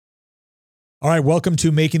All right, welcome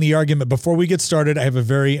to Making the Argument. Before we get started, I have a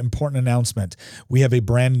very important announcement. We have a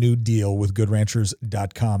brand new deal with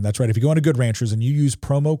GoodRanchers.com. That's right. If you go on to Good Ranchers and you use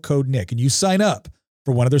promo code Nick and you sign up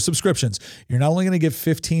for one of their subscriptions, you're not only going to get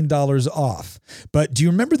 $15 off, but do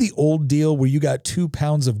you remember the old deal where you got 2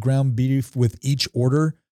 pounds of ground beef with each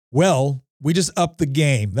order? Well, we just upped the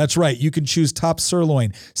game. That's right. You can choose top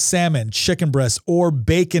sirloin, salmon, chicken breast, or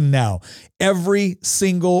bacon now. Every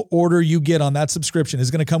single order you get on that subscription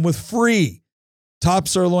is going to come with free top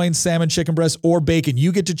sirloin, salmon, chicken breast, or bacon.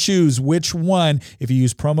 You get to choose which one if you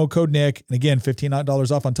use promo code Nick. And again,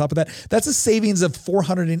 $15 off on top of that. That's a savings of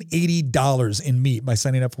 $480 in meat by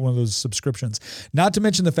signing up for one of those subscriptions. Not to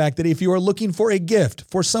mention the fact that if you are looking for a gift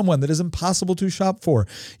for someone that is impossible to shop for,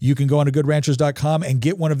 you can go on to GoodRanchers.com and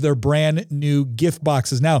get one of their brand new gift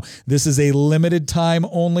boxes. Now, this is a limited time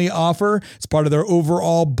only offer. It's part of their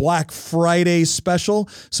overall Black Friday special.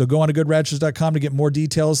 So go on to GoodRanchers.com to get more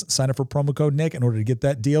details. Sign up for promo code Nick in order to get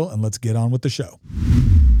that deal, and let's get on with the show.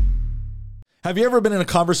 Have you ever been in a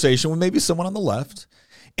conversation with maybe someone on the left,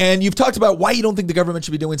 and you've talked about why you don't think the government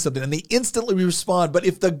should be doing something, and they instantly respond, but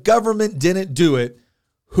if the government didn't do it,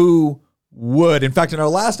 who would? In fact, in our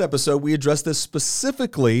last episode, we addressed this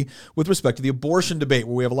specifically with respect to the abortion debate,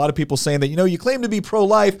 where we have a lot of people saying that, you claim to be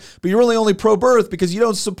pro-life, but you're really only pro-birth because you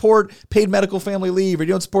don't support paid medical family leave, or you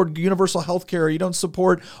don't support universal health care, or you don't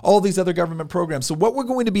support all these other government programs. So what we're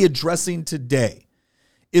going to be addressing today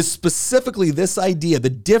is specifically this idea, the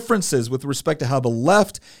differences with respect to how the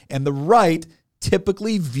left and the right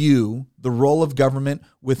typically view the role of government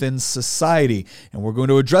within society. And we're going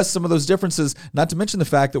to address some of those differences, not to mention the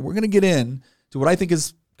fact that we're going to get in to what I think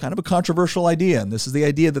is kind of a controversial idea. And this is the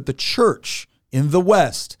idea that the church in the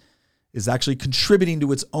West is actually contributing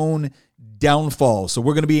to its own downfall. So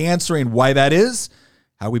we're going to be answering why that is,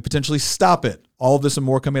 how we potentially stop it. All of this and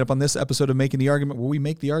more coming up on this episode of Making the Argument, where we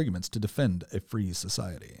make the arguments to defend a free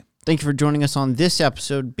society. Thank you for joining us on this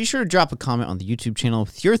episode. Be sure to drop a comment on the YouTube channel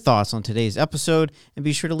with your thoughts on today's episode, and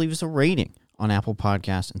be sure to leave us a rating on Apple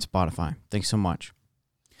Podcasts and Spotify. Thanks so much.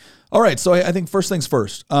 All right, so I think first things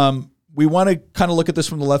first. We want to kind of look at this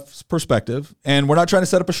from the left's perspective, and we're not trying to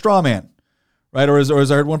set up a straw man, right? Or as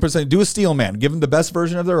I heard one person say, do a steel man. Give them the best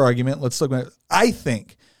version of their argument. Let's look at it. I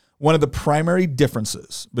think one of the primary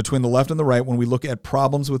differences between the left and the right when we look at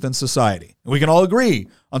problems within society, and we can all agree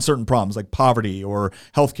on certain problems like poverty or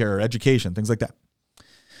healthcare, education, things like that.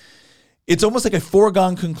 It's almost like a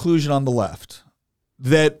foregone conclusion on the left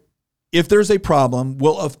that if there's a problem,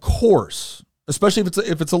 well, of course, especially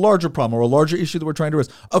if it's a larger problem or a larger issue that we're trying to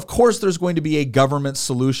address, of course there's going to be a government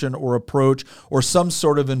solution or approach or some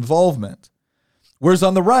sort of involvement. Whereas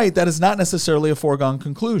on the right, that is not necessarily a foregone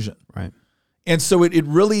conclusion. Right. And so it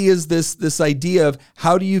really is this idea of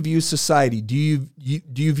how do you view society? Do you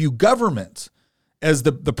view government as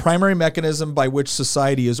the primary mechanism by which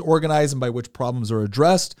society is organized and by which problems are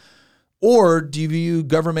addressed? Or do you view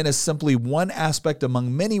government as simply one aspect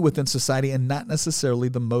among many within society and not necessarily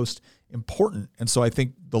the most important? And so I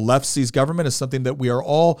think the left sees government as something that we are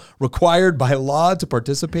all required by law to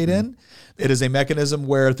participate in. It is a mechanism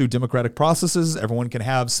where through democratic processes, everyone can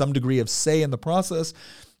have some degree of say in the process.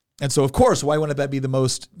 And so, of course, why wouldn't that be the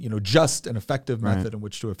most, just and effective method in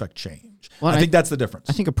which to affect change? Well, I think that's the difference.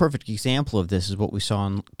 I think a perfect example of this is what we saw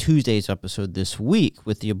on Tuesday's episode this week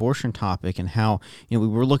with the abortion topic, and how, we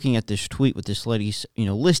were looking at this tweet with this lady,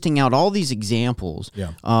 listing out all these examples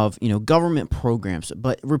of, government programs,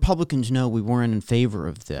 but Republicans know we weren't in favor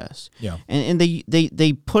of this. Yeah. And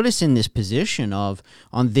they put us in this position of,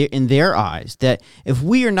 in their eyes, that if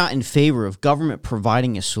we are not in favor of government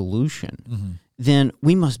providing a solution, then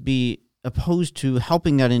we must be opposed to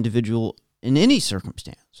helping that individual in any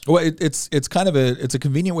circumstance. Well, it's kind of a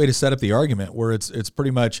convenient way to set up the argument where it's pretty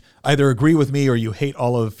much either agree with me or you hate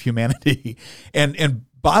all of humanity. And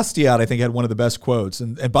Bastiat, I think, had one of the best quotes.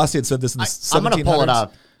 And Bastiat said this in the 1700s. I'm going to pull it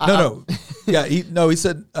up. No. Yeah, he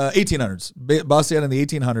said 1800s. Bastiat in the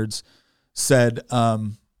 1800s said,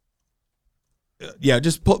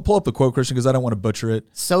 just pull up the quote, Christian, because I don't want to butcher it.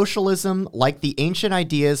 Socialism, like the ancient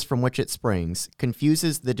ideas from which it springs,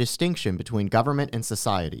 confuses the distinction between government and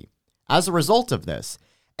society. As a result of this,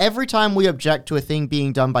 every time we object to a thing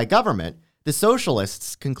being done by government, the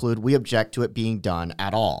socialists conclude we object to it being done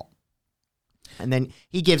at all. And then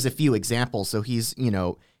he gives a few examples. So he's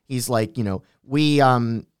like, we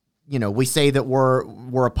say that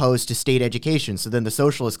we're opposed to state education. So then the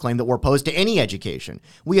socialists claim that we're opposed to any education.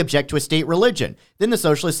 We object to a state religion. Then the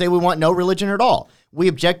socialists say we want no religion at all. We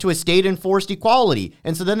object to a state-enforced equality.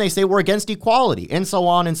 And so then they say we're against equality, and so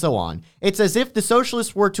on and so on. It's as if the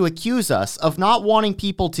socialists were to accuse us of not wanting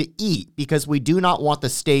people to eat because we do not want the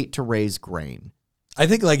state to raise grain. I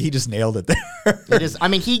think like he just nailed it there. It is. I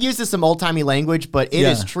mean, he uses some old timey language, but it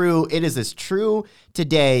is true. It is as true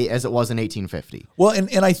today as it was in 1850. Well,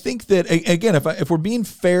 and I think that again, if we're being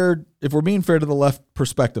fair, to the left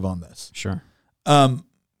perspective on this, sure.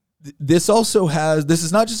 This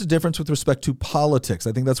is not just a difference with respect to politics.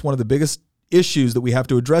 I think that's one of the biggest issues that we have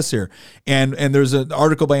to address here. And there's an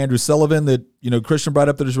article by Andrew Sullivan that, Christian brought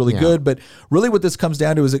up that is really good. But really what this comes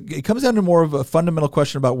down to is it comes down to more of a fundamental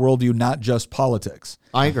question about worldview, not just politics.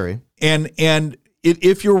 I agree. And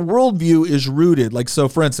if your worldview is rooted, like, so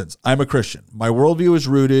for instance, I'm a Christian. My worldview is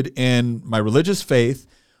rooted in my religious faith,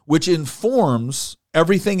 which informs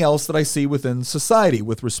everything else that I see within society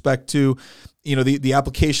with respect to, the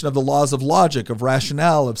application of the laws of logic, of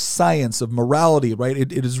rationale, of science, of morality, right?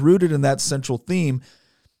 It is rooted in that central theme.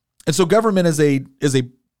 And so government is a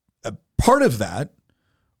part of that,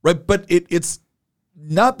 right? But it's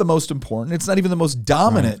not the most important. It's not even the most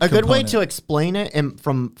dominant. Right. A good way to explain it, and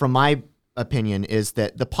from my opinion, is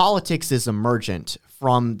that the politics is emergent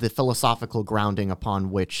from the philosophical grounding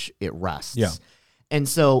upon which it rests. Yeah. And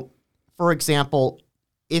so, for example,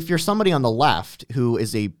 if you're somebody on the left who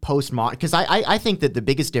is a postmodern, because I think that the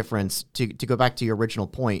biggest difference, to go back to your original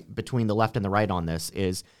point, between the left and the right on this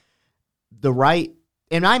is the right,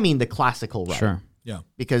 and I mean the classical right. Sure. Yeah.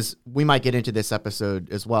 Because we might get into this episode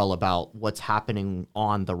as well about what's happening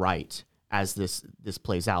on the right as this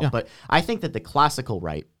plays out. Yeah. But I think that the classical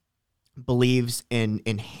right believes in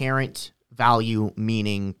inherent value,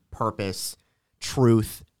 meaning, purpose,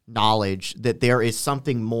 truth, knowledge, that there is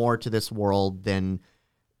something more to this world than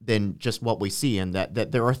just what we see, and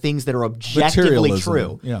that there are things that are objectively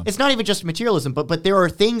true. Yeah. It's not even just materialism, but there are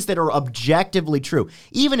things that are objectively true.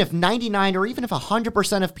 Even if 99 or even if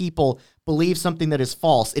 100% of people believe something that is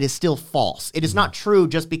false, it is still false. It is not true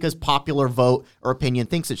just because popular vote or opinion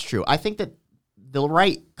thinks it's true. I think that the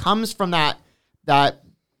right comes from that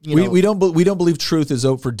we don't believe truth is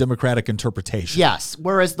out for democratic interpretation. Yes,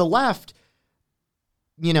 whereas the left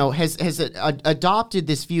has adopted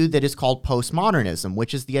this view that is called postmodernism,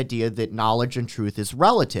 which is the idea that knowledge and truth is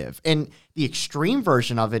relative. And the extreme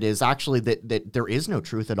version of it is actually that there is no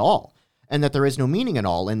truth at all, and that there is no meaning at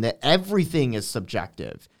all, and that everything is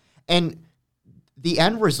subjective. And the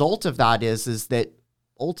end result of that is that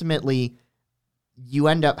ultimately you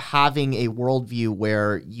end up having a worldview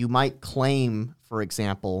where you might claim, for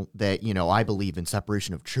example, that, I believe in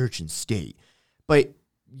separation of church and state, but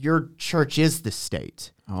your church is the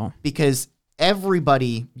state. Oh. Because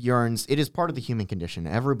everybody yearns, it is part of the human condition.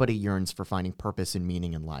 Everybody yearns for finding purpose and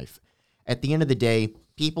meaning in life. At the end of the day,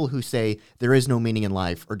 people who say there is no meaning in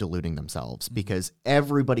life are deluding themselves, because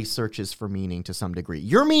everybody searches for meaning to some degree.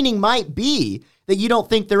 Your meaning might be that you don't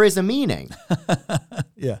think there is a meaning.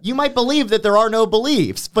 Yeah. You might believe that there are no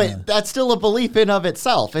beliefs, but that's still a belief in of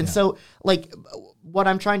itself. And so, like, what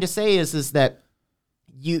I'm trying to say is that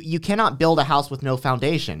you cannot build a house with no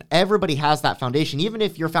foundation. Everybody has that foundation. Even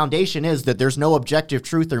if your foundation is that there's no objective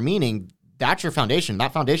truth or meaning, that's your foundation.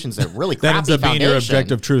 That foundation's a really crappy that ends up being foundation. your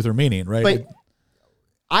objective truth or meaning, right? But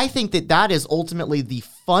I think that is ultimately the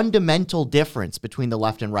fundamental difference between the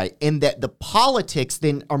left and right, in that the politics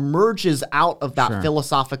then emerges out of that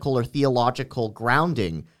philosophical or theological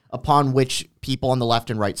grounding upon which people on the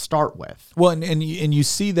left and right start with. Well, and you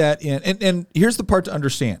see that and here's the part to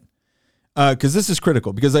understand. Because this is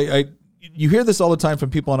critical, because you hear this all the time from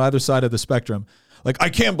people on either side of the spectrum. Like, I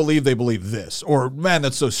can't believe they believe this, or man,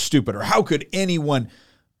 that's so stupid, or how could anyone?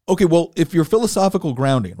 Okay, well, if your philosophical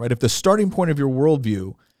grounding, right, if the starting point of your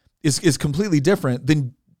worldview is completely different,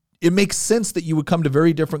 then it makes sense that you would come to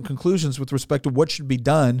very different conclusions with respect to what should be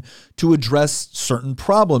done to address certain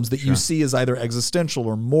problems that you see as either existential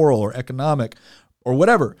or moral or economic or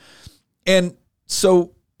whatever. And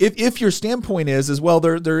so if your standpoint is well,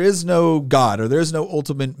 there is no God, or there is no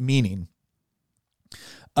ultimate meaning,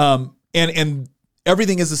 and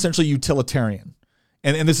everything is essentially utilitarian,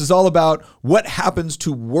 and this is all about what happens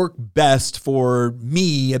to work best for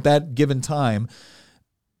me at that given time,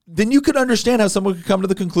 then you could understand how someone could come to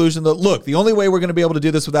the conclusion that, look, the only way we're going to be able to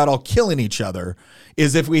do this without all killing each other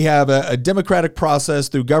is if we have a democratic process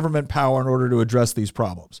through government power in order to address these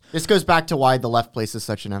problems. This goes back to why the left places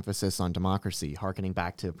such an emphasis on democracy, hearkening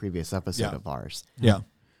back to a previous episode of ours. Yeah.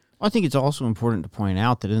 I think it's also important to point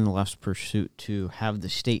out that in the left's pursuit to have the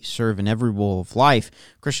state serve in every role of life,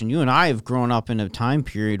 Christian, you and I have grown up in a time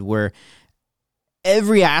period where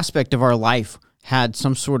every aspect of our life had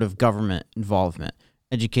some sort of government involvement.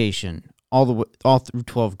 Education, all through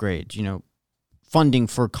 12 grades, funding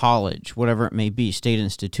for college, whatever it may be, state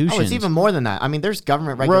institutions. Oh, it's even more than that. I mean, there's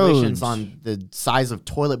government regulations on the size of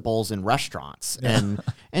toilet bowls in restaurants. And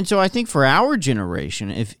so I think for our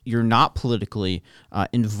generation, if you're not politically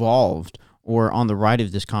involved or on the right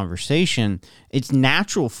of this conversation, it's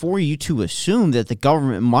natural for you to assume that the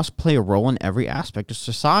government must play a role in every aspect of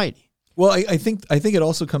society. Well, I think it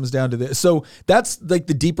also comes down to this. So that's like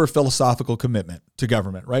the deeper philosophical commitment to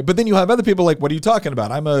government, right? But then you have other people like, what are you talking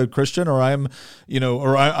about? I'm a Christian, or I'm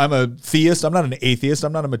a theist. I'm not an atheist.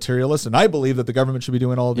 I'm not a materialist. And I believe that the government should be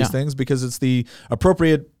doing all of these things because it's the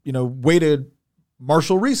appropriate, way to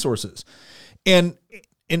marshal resources. And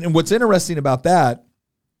what's interesting about that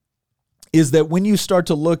is that when you start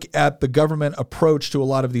to look at the government approach to a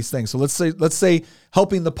lot of these things, so let's say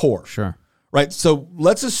helping the poor. Sure. Right. So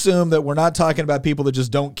let's assume that we're not talking about people that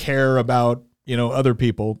just don't care about, other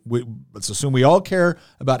people. Let's assume we all care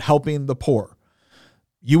about helping the poor.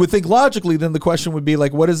 You would think logically, then the question would be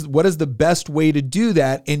like, what is the best way to do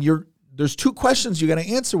that? And there's two questions you got to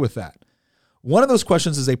answer with that. One of those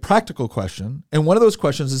questions is a practical question, and one of those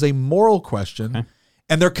questions is a moral question, okay.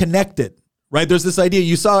 And they're connected. Right? There's this idea.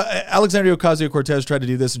 You saw Alexandria Ocasio-Cortez try to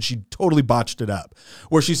do this, and she totally botched it up,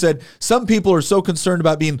 where she said, some people are so concerned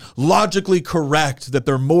about being logically correct that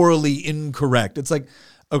they're morally incorrect. It's like,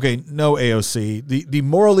 okay, no, AOC. The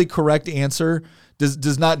morally correct answer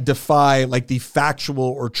does not defy like the factual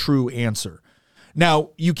or true answer. Now,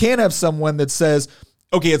 you can have someone that says,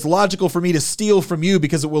 okay, it's logical for me to steal from you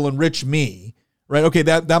because it will enrich me. Right? Okay,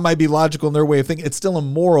 that might be logical in their way of thinking. It's still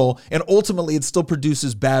immoral, and ultimately it still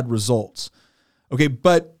produces bad results. Okay,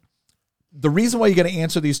 but the reason why you got to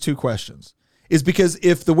answer these two questions is because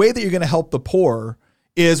if the way that you're going to help the poor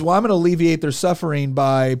is, well, I'm going to alleviate their suffering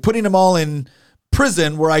by putting them all in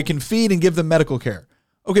prison where I can feed and give them medical care.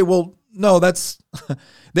 Okay, well, no,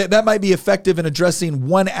 that might be effective in addressing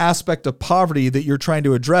one aspect of poverty that you're trying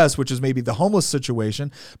to address, which is maybe the homeless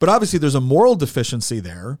situation. But obviously there's a moral deficiency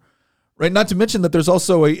there. Right. Not to mention that there's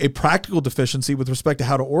also a practical deficiency with respect to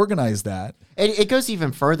how to organize that. It goes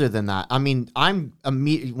even further than that. I mean,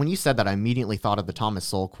 when you said that, I immediately thought of the Thomas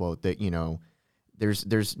Sowell quote that,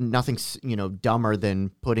 there's nothing, dumber than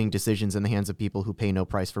putting decisions in the hands of people who pay no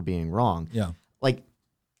price for being wrong. Yeah. Like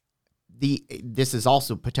this is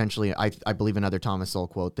also potentially, I believe, another Thomas Sowell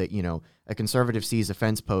quote that, a conservative sees a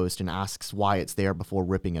fence post and asks why it's there before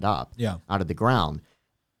ripping it up out of the ground.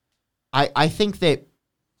 I think that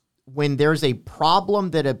when there's a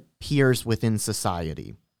problem that appears within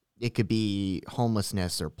society, it could be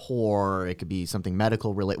homelessness or poor, it could be something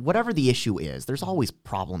medical related, whatever the issue is, there's always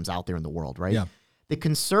problems out there in the world, right? Yeah. The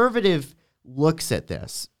conservative looks at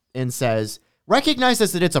this and says,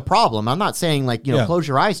 recognizes that it's a problem. I'm not saying close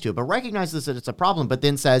your eyes to it, but recognizes that it's a problem, but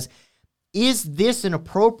then says, is this an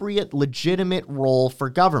appropriate, legitimate role for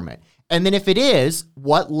government? And then if it is,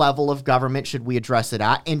 what level of government should we address it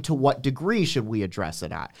at, and to what degree should we address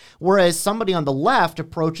it at? Whereas somebody on the left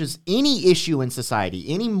approaches any issue in society,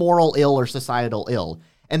 any moral ill or societal ill,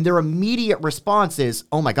 and their immediate response is,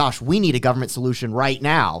 oh my gosh, we need a government solution right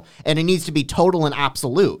now, and it needs to be total and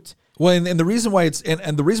absolute. Well, and the reason why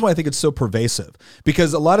the reason why I think it's so pervasive,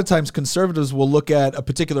 because a lot of times conservatives will look at a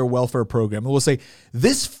particular welfare program and will say,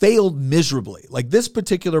 this failed miserably. Like this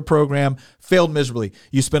particular program failed miserably.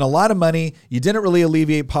 You spent a lot of money. You didn't really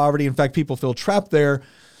alleviate poverty. In fact, people feel trapped there.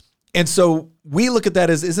 And so we look at that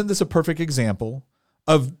as, isn't this a perfect example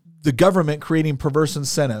of the government creating perverse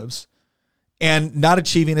incentives and not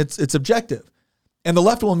achieving its objective? And the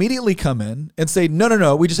left will immediately come in and say,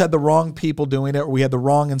 no, we just had the wrong people doing it, or we had the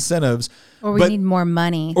wrong incentives. Or we need more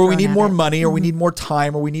money. Or we need more money, or we need more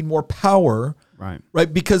time, or we need more power.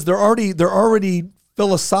 Right? Because they're already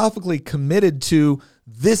philosophically committed to,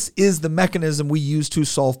 this is the mechanism we use to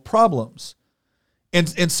solve problems.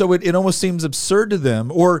 And so it almost seems absurd to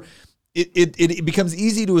them, or it becomes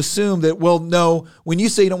easy to assume that, well, no, when you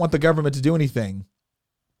say you don't want the government to do anything,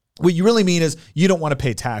 what you really mean is you don't want to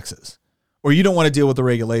pay taxes. Or you don't want to deal with the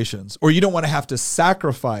regulations, or you don't want to have to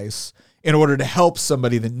sacrifice in order to help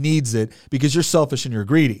somebody that needs it because you're selfish and you're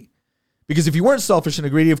greedy. Because if you weren't selfish and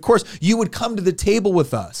greedy, of course, you would come to the table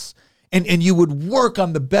with us and you would work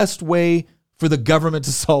on the best way for the government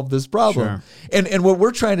to solve this problem. Sure. And what we're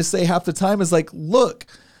trying to say half the time is like, look,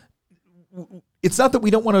 it's not that we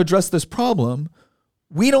don't want to address this problem.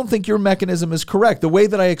 We don't think your mechanism is correct. The way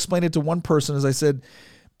that I explained it to one person is I said,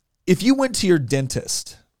 if you went to your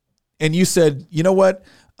dentist and you said, you know what,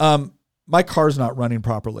 my car's not running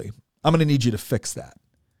properly, I'm going to need you to fix that.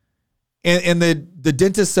 And the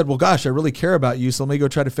dentist said, well, gosh, I really care about you, so let me go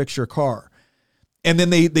try to fix your car. And then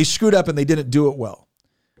they screwed up and they didn't do it well.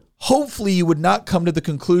 Hopefully you would not come to the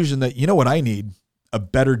conclusion that, you know what I need? A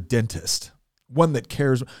better dentist. one that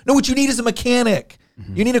cares. No, what you need is a mechanic.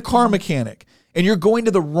 You need a car mechanic. And you're going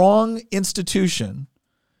to the wrong institution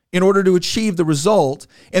in order to achieve the result.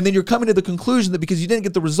 And then you're coming to the conclusion that because you didn't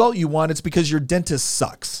get the result you want, it's because your dentist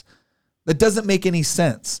sucks. That doesn't make any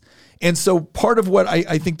sense. And so part of what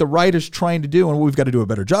I think the right is trying to do, and what we've got to do a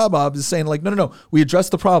better job of, is saying like, no, we address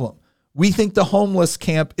the problem. We think the homeless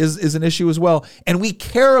camp is an issue as well. And we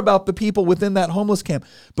care about the people within that homeless camp,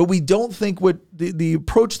 but we don't think what the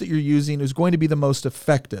approach that you're using is going to be the most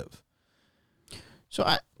effective. So,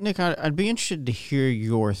 Nick, I'd be interested to hear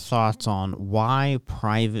your thoughts on why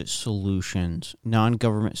private solutions,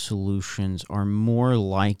 non-government solutions, are more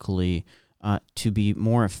likely to be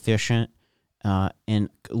more efficient and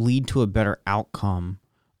lead to a better outcome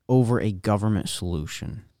over a government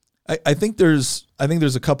solution. I think there's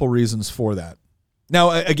a couple reasons for that.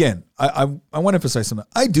 Now, again, I want to emphasize something.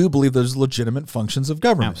 I do believe there's legitimate functions of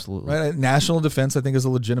government. Absolutely. Right? National defense, I think, is a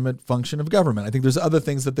legitimate function of government. I think there's other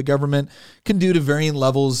things that the government can do to varying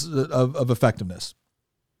levels of effectiveness.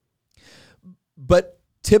 But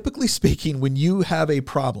typically speaking, when you have a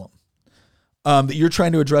problem that you're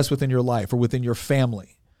trying to address within your life or within your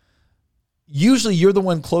family, usually you're the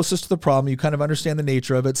one closest to the problem. You kind of understand the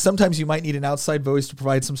nature of it. Sometimes you might need an outside voice to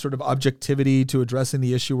provide some sort of objectivity to addressing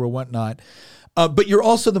the issue or whatnot. But you're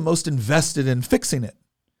also the most invested in fixing it.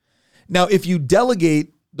 Now, if you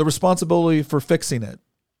delegate the responsibility for fixing it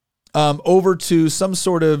over to some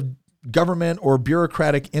sort of government or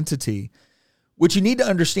bureaucratic entity, what you need to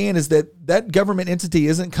understand is that government entity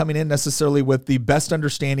isn't coming in necessarily with the best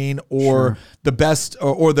understanding or the best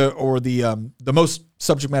or the most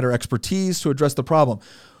subject matter expertise to address the problem.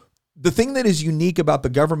 The thing that is unique about the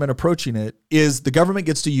government approaching it is the government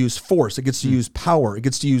gets to use force, it gets to use power, it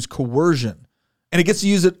gets to use coercion, and it gets to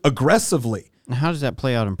use it aggressively. How does that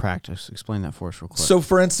play out in practice? Explain that for us real quick. So,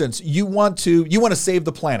 for instance, you want to save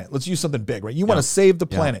the planet. Let's use something big, right? You want to save the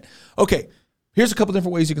planet. Okay, here's a couple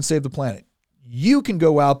different ways you can save the planet. You can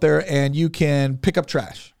go out there and you can pick up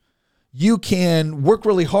trash. You can work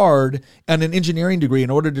really hard on an engineering degree in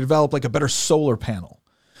order to develop like a better solar panel.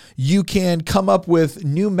 You can come up with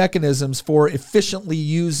new mechanisms for efficiently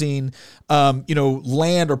using,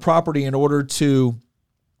 land or property in order to,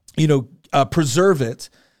 preserve it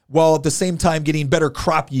while at the same time getting better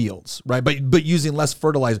crop yields, right? But using less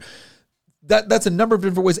fertilizer. That's a number of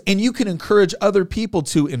different ways. And you can encourage other people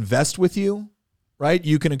to invest with you, right?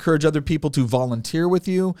 You can encourage other people to volunteer with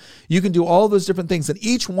you. You can do all those different things. And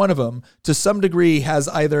each one of them, to some degree, has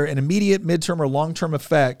either an immediate, midterm, or long-term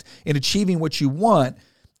effect in achieving what you want.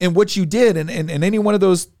 And what you did, and any one of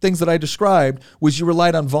those things that I described, was you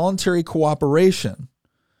relied on voluntary cooperation.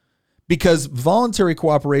 Because voluntary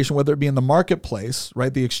cooperation, whether it be in the marketplace,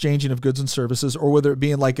 right, the exchanging of goods and services, or whether it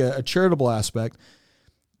be in like a charitable aspect,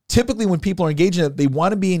 typically when people are engaging in it, they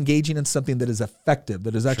want to be engaging in something that is effective,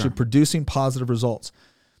 that is actually producing positive results.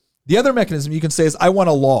 The other mechanism you can say is, I want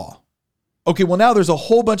a law. Okay, well now there's a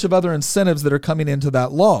whole bunch of other incentives that are coming into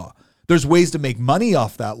that law. There's ways to make money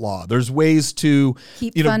off that law. There's ways to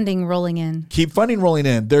keep funding rolling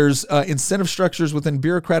in. There's incentive structures within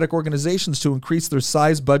bureaucratic organizations to increase their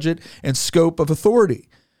size, budget, and scope of authority.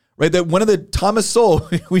 Right? That one of the Thomas Sowell,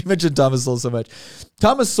 we mentioned Thomas Sowell so much.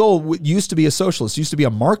 Thomas Sowell used to be a socialist, used to be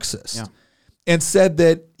a Marxist, and said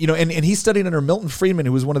that, and he studied under Milton Friedman,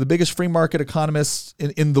 who was one of the biggest free market economists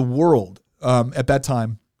in the world at that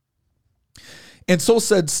time. And Sowell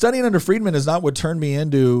said, studying under Friedman is not what turned me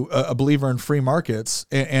into a believer in free markets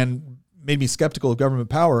and made me skeptical of government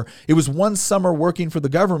power. It was one summer working for the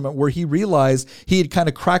government where he realized he had kind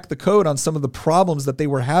of cracked the code on some of the problems that they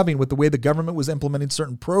were having with the way the government was implementing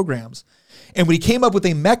certain programs. And when he came up with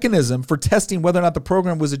a mechanism for testing whether or not the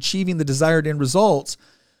program was achieving the desired end results,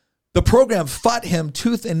 the program fought him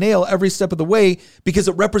tooth and nail every step of the way because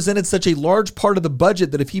it represented such a large part of the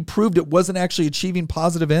budget that if he proved it wasn't actually achieving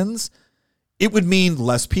positive ends, it would mean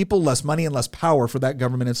less people, less money, and less power for that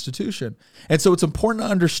government institution. And so it's important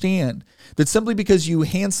to understand that simply because you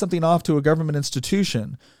hand something off to a government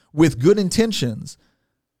institution with good intentions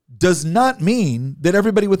does not mean that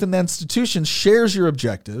everybody within that institution shares your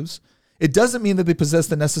objectives. It doesn't mean that they possess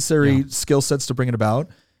the necessary skill sets to bring it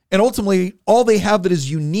about. And ultimately, all they have that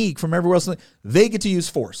is unique from everywhere else, they get to use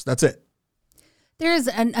force. That's it. There's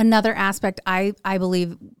another aspect, I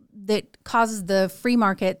believe, that causes the free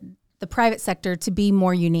market, the private sector, to be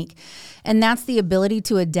more unique. And that's the ability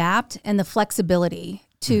to adapt and the flexibility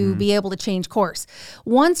to be able to change course.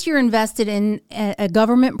 Once you're invested in a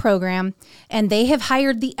government program and they have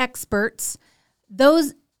hired the experts,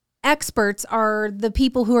 those experts are the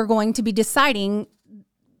people who are going to be deciding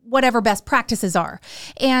whatever best practices are.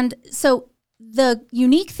 And so the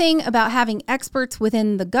unique thing about having experts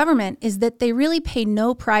within the government is that they really pay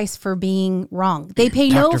no price for being wrong. They pay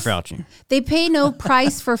Dr. Fauci. They pay no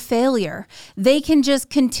price for failure. They can just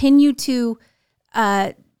continue to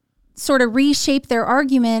sort of reshape their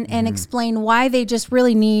argument and explain why they just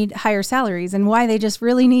really need higher salaries and why they just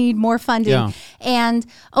really need more funding. Yeah. And,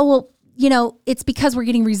 oh, well, you know, it's because we're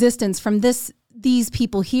getting resistance from these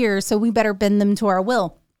people here, so we better bend them to our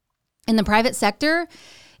will. In the private sector,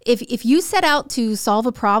 if you set out to solve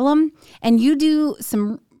a problem and you do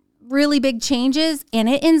some really big changes and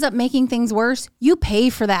it ends up making things worse, you pay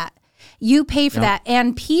for that. You pay for that.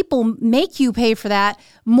 And people make you pay for that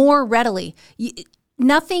more readily.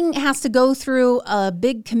 Nothing has to go through a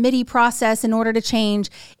big committee process in order to change.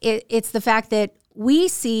 It's the fact that we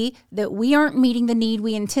see that we aren't meeting the need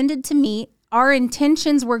we intended to meet. Our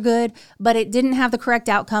intentions were good, but it didn't have the correct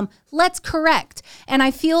outcome. Let's correct. And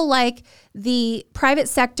I feel like the private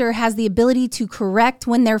sector has the ability to correct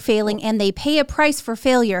when they're failing, and they pay a price for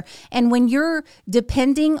failure. And when you're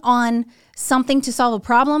depending on something to solve a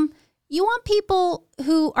problem, you want people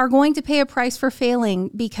who are going to pay a price for failing,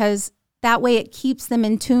 because that way it keeps them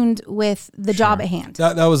in tune with the job at hand.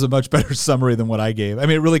 That was a much better summary than what I gave. I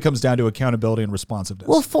mean, it really comes down to accountability and responsiveness.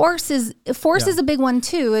 Well, force is a big one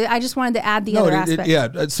too. I just wanted to add the other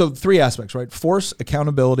aspect. So 3 aspects, right? Force,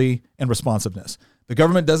 accountability, and responsiveness. The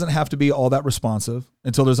government doesn't have to be all that responsive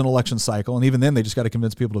until there's an election cycle. And even then, they just got to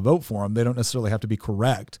convince people to vote for them. They don't necessarily have to be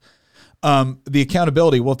correct. The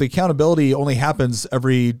accountability, well, if the accountability only happens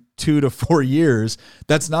every 2 to 4 years,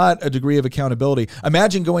 that's not a degree of accountability.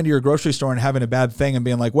 Imagine going to your grocery store and having a bad thing and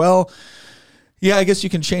being like, well, yeah, I guess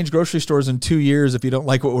you can change grocery stores in 2 years if you don't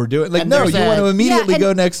like what we're doing. Like, no, you want to immediately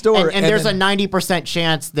go next door. And there's a 90%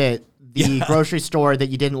 chance that the grocery store that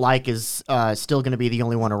you didn't like is still going to be the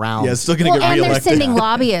only one around. Yeah, it's still going to get reelected. And they're sending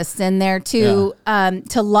lobbyists in there to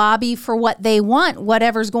lobby for what they want,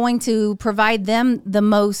 whatever's going to provide them the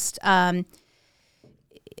most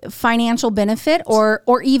financial benefit,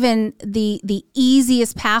 or even the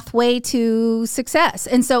easiest pathway to success.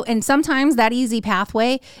 And sometimes that easy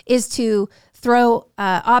pathway is to throw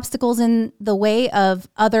obstacles in the way of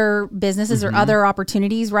other businesses or other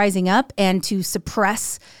opportunities rising up, and to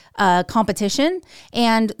suppress competition.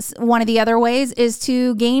 And one of the other ways is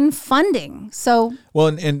to gain funding. So, well,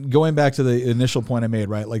 and going back to the initial point I made,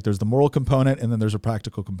 right? Like, there's the moral component and then there's a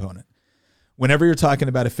practical component. Whenever you're talking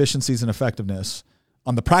about efficiencies and effectiveness,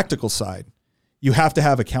 on the practical side, you have to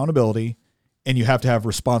have accountability and you have to have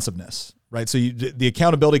responsiveness, right? So the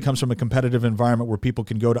accountability comes from a competitive environment where people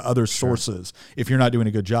can go to other sources if you're not doing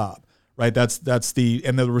a good job. Right. That's the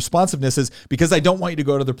responsiveness is because I don't want you to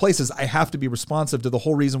go to other places. I have to be responsive to the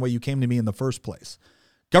whole reason why you came to me in the first place.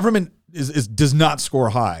 Government does not score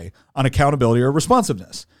high on accountability or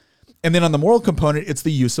responsiveness. And then on the moral component, it's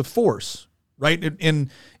the use of force, right? In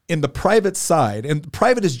the private side, and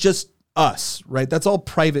private is just us, right? That's all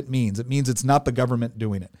private means. It means it's not the government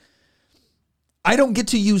doing it. I don't get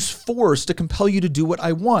to use force to compel you to do what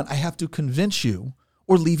I want. I have to convince you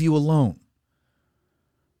or leave you alone.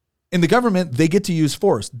 In the government, they get to use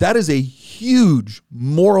force. That is a huge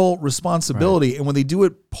moral responsibility. Right. And when they do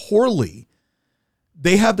it poorly,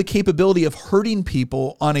 they have the capability of hurting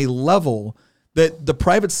people on a level that the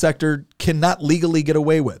private sector cannot legally get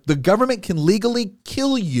away with. The government can legally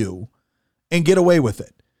kill you and get away with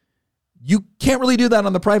it. You can't really do that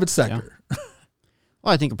on the private sector. Yeah.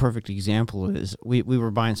 Well, I think a perfect example is we were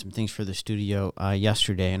buying some things for the studio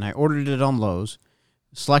yesterday, and I ordered it on Lowe's,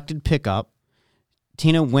 selected pickup.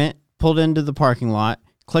 Tina pulled into the parking lot,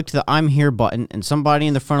 clicked the I'm here button, and somebody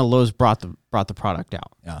in the front of Lowe's brought the product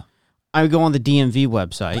out. Yeah. I go on the DMV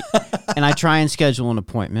website and I try and schedule an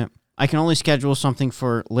appointment. I can only schedule something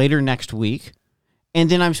for later next week. And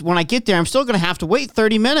then when I get there, I'm still going to have to wait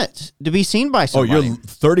 30 minutes to be seen by somebody. Oh, you're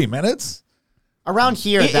 30 minutes? Around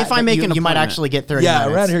here, if I make an appointment, you might actually get 30 minutes.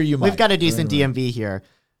 Yeah, around here you might. We've got a decent DMV here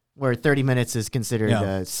where 30 minutes is considered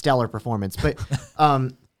a stellar performance. But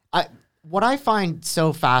what I find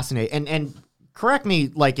so fascinating, and correct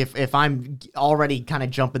me like if I'm already kind of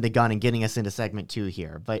jumping the gun and getting us into segment 2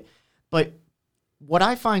 here, but what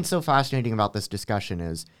I find so fascinating about this discussion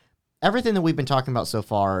is everything that we've been talking about so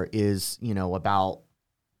far is, about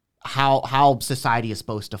how society is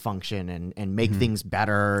supposed to function and make things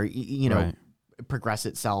better, right. Progress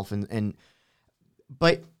itself.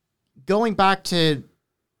 But going back to,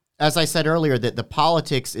 as I said earlier, that the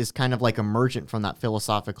politics is kind of like emergent from that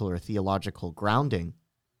philosophical or theological grounding,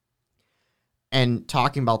 and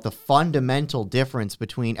talking about the fundamental difference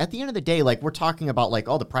between, at the end of the day, like we're talking about like,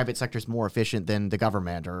 oh, the private sector is more efficient than the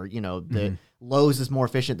government, or, the Lowe's is more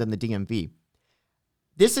efficient than the DMV.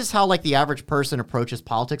 this is how like the average person approaches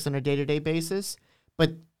politics on a day-to-day basis.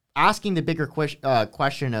 But asking the bigger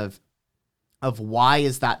question of why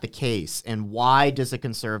is that the case, and why does a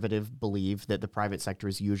conservative believe that the private sector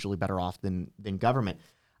is usually better off than government?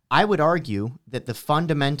 I would argue that the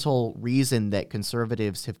fundamental reason that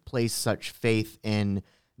conservatives have placed such faith in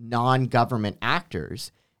non-government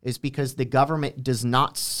actors is because the government does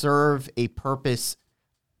not serve a purpose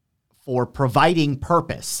for providing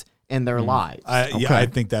purpose in their lives. Yeah, I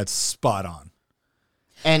think that's spot on.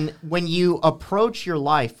 And when you approach your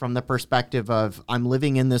life from the perspective of, I'm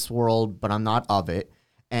living in this world, but I'm not of it,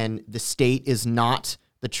 and the state is not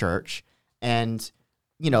the church, and,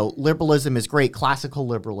 liberalism is great, classical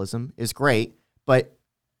liberalism is great, but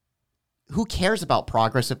who cares about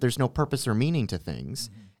progress if there's no purpose or meaning to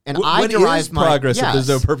things? And I derive progress if there's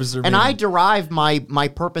no purpose or meaning. And I derive my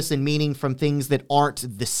purpose and meaning from things that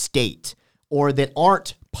aren't the state or that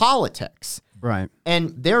aren't politics. Right.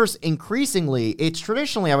 And there's increasingly, it's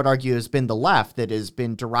traditionally, I would argue, has been the left that has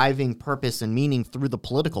been deriving purpose and meaning through the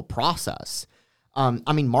political process.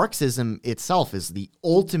 Marxism itself is the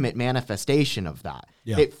ultimate manifestation of that.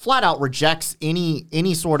 Yeah. It flat out rejects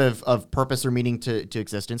any sort of purpose or meaning to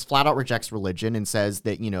existence, flat out rejects religion and says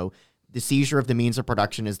that, the seizure of the means of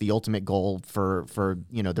production is the ultimate goal for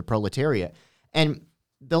the proletariat. And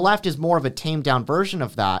the left is more of a tamed down version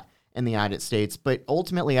of that in the United States. But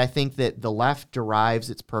ultimately, I think that the left derives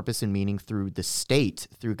its purpose and meaning through the state,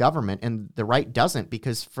 through government, and the right doesn't,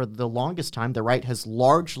 because for the longest time, the right has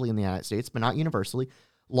largely in the United States, but not universally,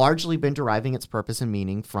 largely been deriving its purpose and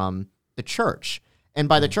meaning from the church. And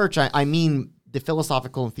by the church, I mean the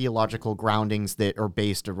philosophical and theological groundings that are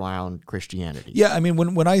based around Christianity. Yeah,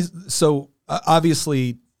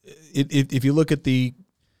 obviously, if you look at the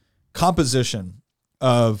composition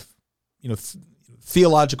of,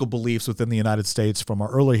 theological beliefs within the United States from our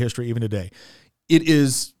early history, even today, it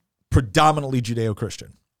is predominantly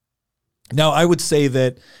Judeo-Christian. Now, I would say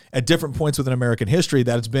that at different points within American history,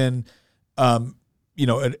 that it's been,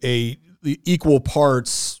 equal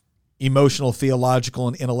parts emotional, theological,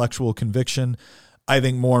 and intellectual conviction. I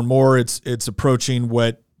think more and more it's approaching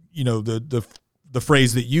what, the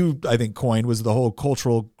phrase that you, I think, coined was the whole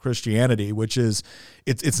cultural Christianity, which is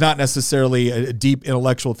it's not necessarily a deep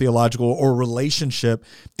intellectual, theological, or relationship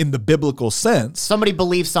in the biblical sense. Somebody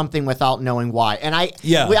believes something without knowing why. And I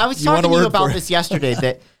was talking to you about this yesterday,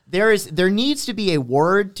 that there needs to be a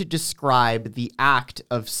word to describe the act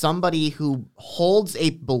of somebody who holds a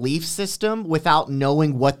belief system without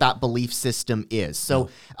knowing what that belief system is. So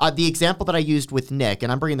the example that I used with Nick,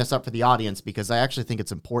 and I'm bringing this up for the audience because I actually think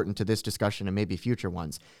it's important to this discussion and maybe future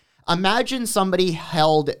ones. Imagine somebody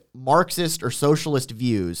held Marxist or socialist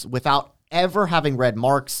views without ever having read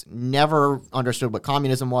Marx, never understood what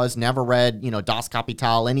communism was, never read, Das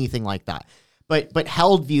Kapital, anything like that, but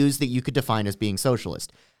held views that you could define as being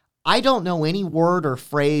socialist. I don't know any word or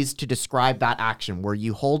phrase to describe that action where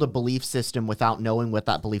you hold a belief system without knowing what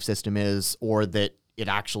that belief system is, or that it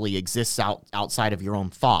actually exists outside of your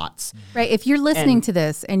own thoughts. Right. If you're listening to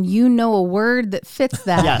this and you know a word that fits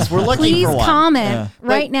that, yes, we're looking please for one. Comment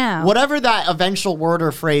right now. Whatever that eventual word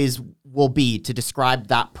or phrase will be to describe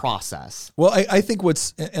that process. Well, I think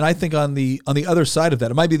I think on the other side of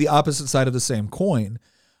that, it might be the opposite side of the same coin.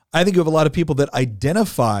 I think you have a lot of people that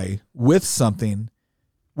identify with something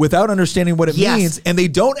without understanding what it means, and they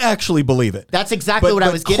don't actually believe it. That's exactly what I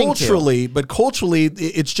was getting to. But culturally,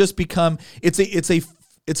 it's just become it's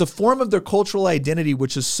a form of their cultural identity,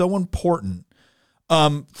 which is so important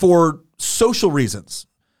for social reasons,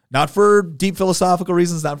 not for deep philosophical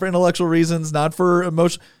reasons, not for intellectual reasons, not for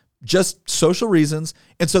emotion, just social reasons.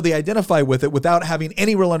 And so they identify with it without having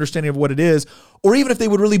any real understanding of what it is, or even if they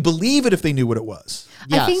would really believe it if they knew what it was.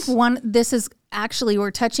 Yes. I think this is actually,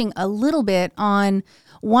 we're touching a little bit on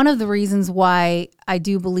one of the reasons why I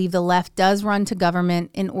do believe the left does run to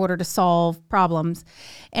government in order to solve problems.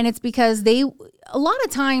 And it's because a lot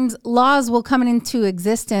of times laws will come into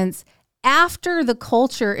existence after the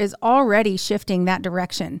culture is already shifting that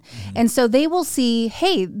direction. Mm-hmm. And so they will see,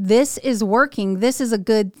 hey, this is working. This is a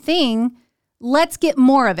good thing. Let's get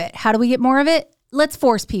more of it. How do we get more of it? Let's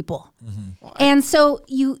force people. Mm-hmm. And so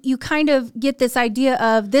you kind of get this idea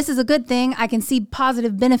of this is a good thing. I can see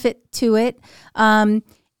positive benefit to it.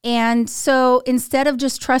 And so instead of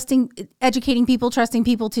just educating people, trusting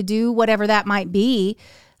people to do whatever that might be,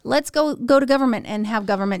 let's go to government and have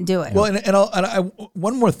government do it. Well, and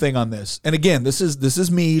one more thing on this. And again, this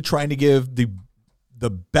is me trying to give the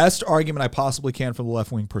best argument I possibly can from the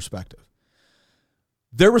left-wing perspective.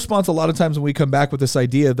 Their response a lot of times when we come back with this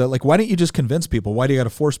idea that, like, why don't you just convince people? Why do you got to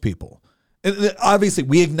force people? And obviously,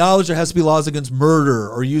 we acknowledge there has to be laws against murder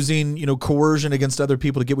or using, coercion against other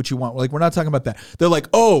people to get what you want. We're not talking about that. They're like,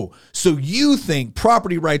 oh, so you think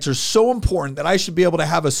property rights are so important that I should be able to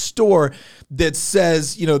have a store that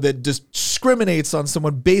says, that discriminates on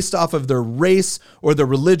someone based off of their race or their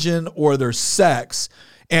religion or their sex.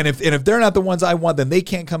 And if they're not the ones I want, then they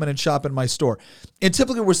can't come in and shop in my store. And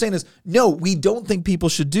typically what we're saying is, no, we don't think people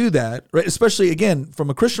should do that, right? Especially, again, from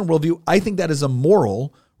a Christian worldview, I think that is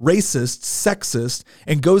immoral, racist, sexist,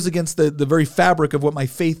 and goes against the very fabric of what my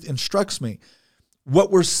faith instructs me.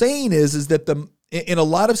 What we're saying is that in a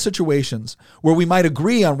lot of situations where we might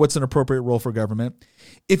agree on what's an appropriate role for government,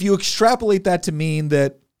 if you extrapolate that to mean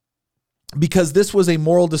that because this was a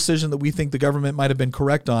moral decision that we think the government might have been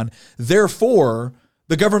correct on, therefore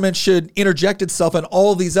the government should interject itself in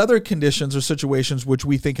all these other conditions or situations which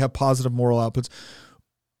we think have positive moral outputs.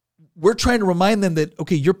 We're trying to remind them that,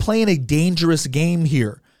 okay, you're playing a dangerous game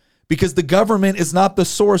here because the government is not the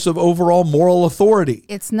source of overall moral authority.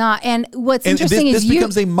 It's not. And what's interesting is this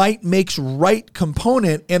becomes a might makes right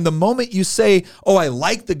component. And the moment you say, oh, I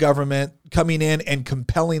like the government coming in and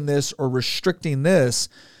compelling this or restricting this,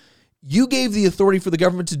 you gave the authority for the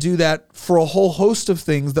government to do that for a whole host of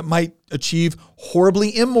things that might achieve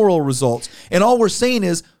horribly immoral results. And all we're saying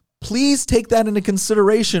is, please take that into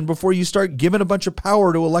consideration before you start giving a bunch of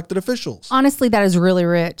power to elected officials. Honestly, that is really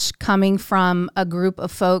rich coming from a group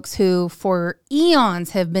of folks who for eons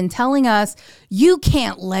have been telling us, you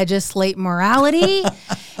can't legislate morality.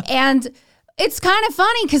 And it's kind of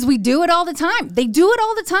funny because we do it all the time. They do it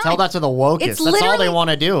all the time. Tell that to the wokists. That's all they want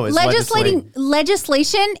to do is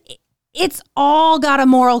legislation. It's all got a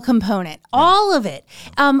moral component, all of it.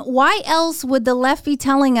 Why else would the left be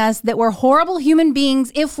telling us that we're horrible human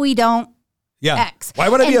beings if we don't X? Why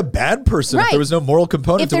would I be a bad person if there was no moral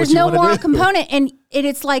component to what you want to do? If there's no moral component, and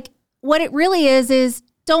it's like what it really is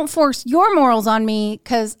don't force your morals on me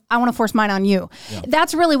because I want to force mine on you. Yeah.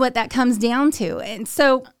 That's really what that comes down to. And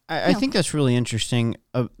so I think that's really interesting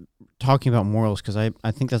talking about morals because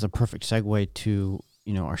I think that's a perfect segue to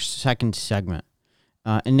our second segment.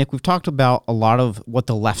 And Nick, we've talked about a lot of what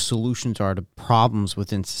the left solutions are to problems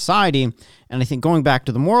within society. And I think going back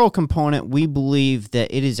to the moral component, we believe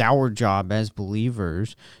that it is our job as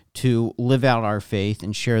believers to live out our faith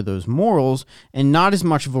and share those morals and not as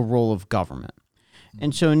much of a role of government.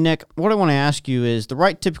 And so, Nick, what I want to ask you is the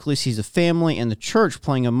right typically sees the family and the church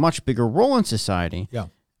playing a much bigger role in society. Yeah.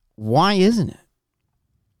 Why isn't it?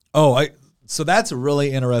 So that's a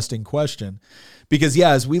really interesting question because,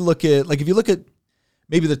 as we look at, if you look at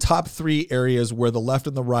maybe the top three areas where the left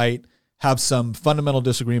and the right have some fundamental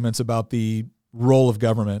disagreements about the role of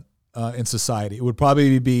government in society, it would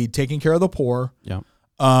probably be taking care of the poor,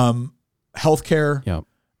 healthcare,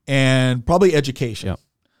 and probably education. Yep.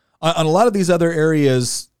 On a lot of these other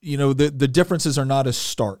areas, the differences are not as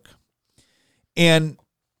stark. And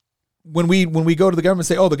when we go to the government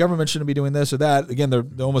and say, oh, the government shouldn't be doing this or that, again, the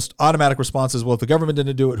almost automatic response is, well, if the government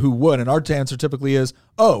didn't do it, who would? And our answer typically is,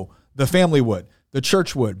 oh, the family would. The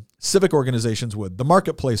church would, civic organizations would, the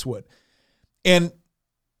marketplace would. And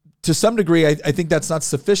to some degree, I think that's not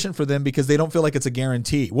sufficient for them because they don't feel like it's a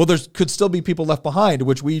guarantee. Well, there could still be people left behind,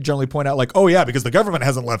 which we generally point out like, oh yeah, because the government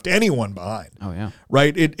hasn't left anyone behind. Oh yeah.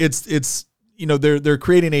 Right? It's they're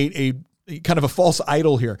creating a kind of a false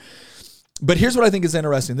idol here. But here's what I think is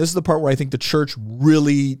interesting. This is the part where I think the church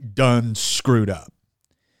really done screwed up.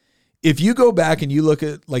 If you go back and you look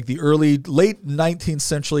at like the late 19th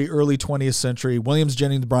century, early 20th century, Williams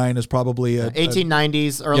Jennings Bryan is probably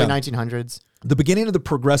 1890s, early 1900s. The beginning of the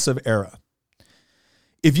progressive era.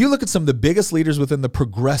 If you look at some of the biggest leaders within the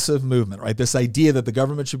progressive movement, right, this idea that the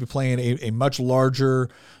government should be playing a much larger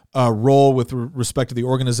role with respect to the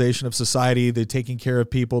organization of society, the taking care of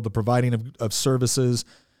people, the providing of services,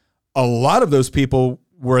 a lot of those people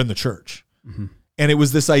were in the church. Mm-hmm. And it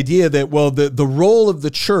was this idea that, well, the role of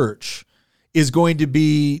the church is going to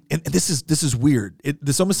be, and this is weird.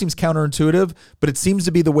 This almost seems counterintuitive, but it seems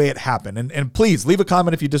to be the way it happened. And please leave a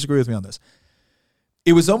comment if you disagree with me on this.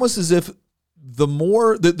 It was almost as if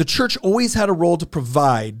the church always had a role to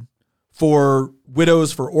provide for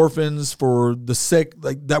widows, for orphans, for the sick.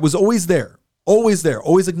 Like that was always there, always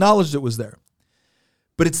acknowledged it was there.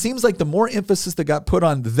 But it seems like the more emphasis that got put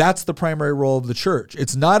on, that's the primary role of the church.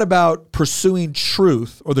 It's not about pursuing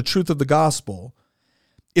truth or the truth of the gospel.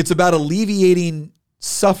 It's about alleviating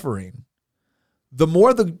suffering. The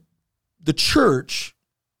more the church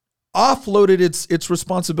offloaded its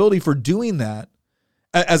responsibility for doing that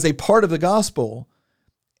as a part of the gospel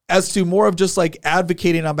as to more of just like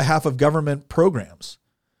advocating on behalf of government programs.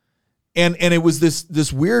 And it was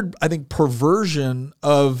this weird, I think, perversion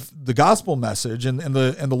of the gospel message and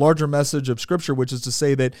the larger message of Scripture, which is to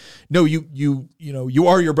say that no, you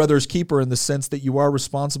are your brother's keeper in the sense that you are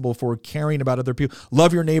responsible for caring about other people.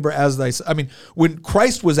 Love your neighbor as thyself. I mean, when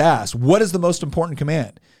Christ was asked, what is the most important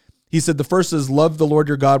command? He said the first is love the Lord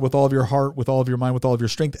your God with all of your heart, with all of your mind, with all of your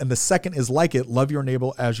strength. And the second is like it, love your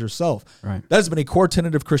neighbor as yourself. Right. That has been a core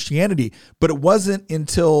tenet of Christianity. But it wasn't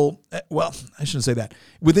until, well, I shouldn't say that.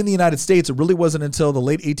 Within the United States, it really wasn't until the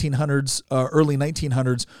late 1800s, early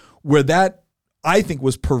 1900s, where that, I think,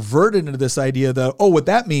 was perverted into this idea that, what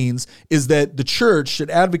that means is that the church should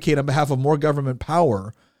advocate on behalf of more government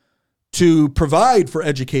power to provide for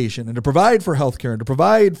education and to provide for healthcare and to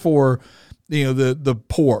provide for, the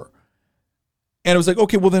poor. And it was like,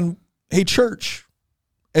 okay, well then, hey, church,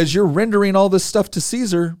 as you're rendering all this stuff to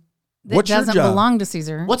Caesar, what's your job? It doesn't belong to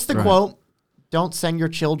Caesar. What's the quote? Don't send your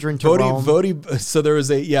children to Rome. So there was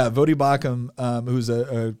Voddie Baucham, who's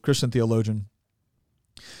a Christian theologian,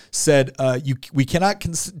 said, we cannot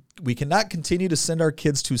continue to send our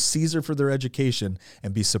kids to Caesar for their education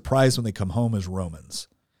and be surprised when they come home as Romans.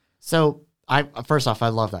 So first off, I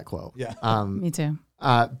love that quote. Yeah. Me too.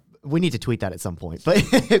 We need to tweet that at some point,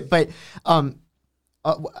 but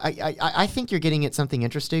I think you're getting at something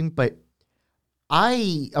interesting, but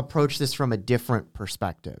I approach this from a different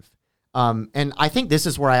perspective. And I think this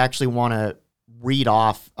is where I actually want to read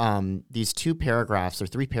off these 2 paragraphs or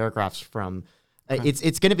 3 paragraphs from,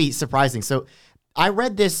 it's going to be surprising. So I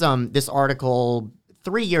read this article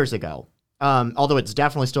 3 years ago, although it's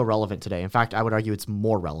definitely still relevant today. In fact, I would argue it's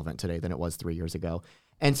more relevant today than it was 3 years ago.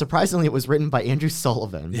 And surprisingly, it was written by Andrew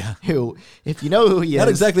Sullivan, who, if you know who he is... Not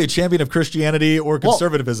exactly a champion of Christianity or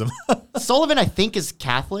conservatism. Well, Sullivan, I think, is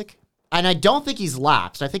Catholic. And I don't think he's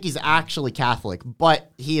lapsed. I think he's actually Catholic.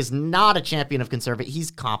 But he is not a champion of conservative.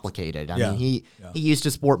 He's complicated. I mean, he used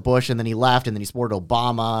to support Bush, and then he left, and then he supported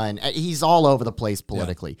Obama. And he's all over the place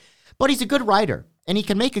politically. Yeah. But he's a good writer. And he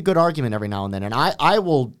can make a good argument every now and then. And I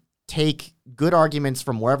will take good arguments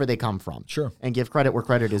from wherever they come from. Sure. And give credit where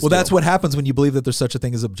credit is due. Well, that's what happens when you believe that there's such a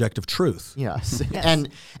thing as objective truth. Yes. And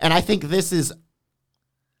I think this is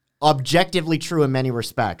objectively true in many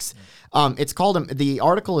respects. It's called, the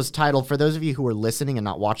article is titled, for those of you who are listening and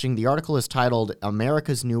not watching, the article is titled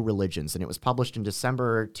America's New Religions, and it was published in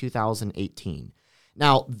December 2018.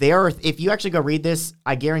 Now, if you actually go read this,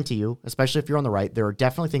 I guarantee you, especially if you're on the right, there are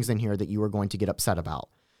definitely things in here that you are going to get upset about.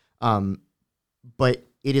 But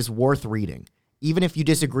it is worth reading. Even if you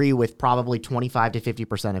disagree with probably 25 to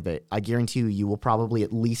 50% of it, I guarantee you will probably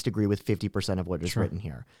at least agree with 50% of what is written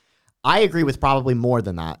here. I agree with probably more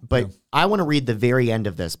than that, but I want to read the very end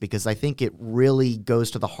of this because I think it really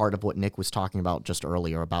goes to the heart of what Nick was talking about just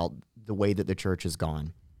earlier about the way that the church has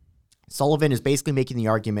gone. Sullivan is basically making the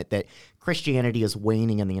argument that Christianity is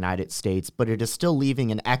waning in the United States, but it is still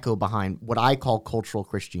leaving an echo behind what I call cultural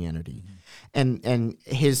Christianity. Mm-hmm. And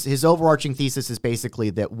his overarching thesis is basically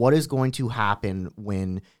that what is going to happen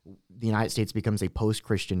when the United States becomes a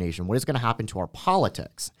post-Christian nation? What is going to happen to our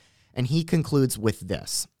politics? And he concludes with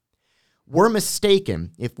this. We're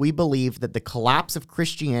mistaken if we believe that the collapse of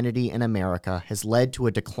Christianity in America has led to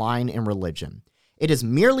a decline in religion. It has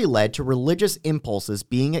merely led to religious impulses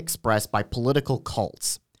being expressed by political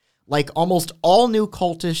cults. Like almost all new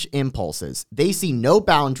cultish impulses, they see no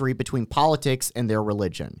boundary between politics and their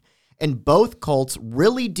religion. And both cults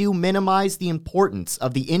really do minimize the importance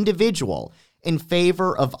of the individual in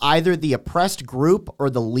favor of either the oppressed group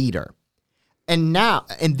or the leader. And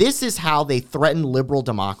this is how they threaten liberal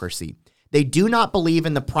democracy. They do not believe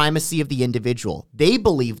in the primacy of the individual. They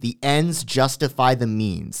believe the ends justify the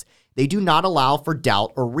means. They do not allow for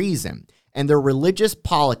doubt or reason, and their religious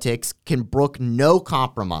politics can brook no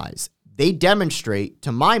compromise. They demonstrate,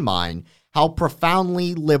 to my mind, how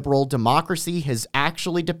profoundly liberal democracy has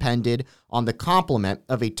actually depended on the complement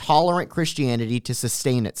of a tolerant Christianity to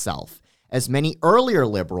sustain itself. As many earlier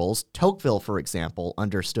liberals, Tocqueville, for example,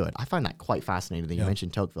 understood. I find that quite fascinating that you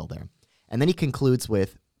mentioned Tocqueville there. And then he concludes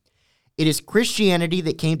with, it is Christianity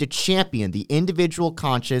that came to champion the individual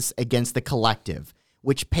conscience against the collective,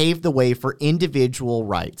 which paved the way for individual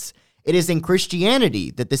rights. It is in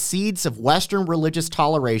Christianity that the seeds of Western religious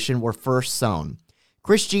toleration were first sown.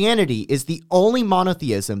 Christianity is the only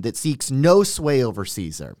monotheism that seeks no sway over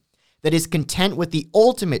Caesar, that is content with the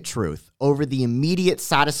ultimate truth over the immediate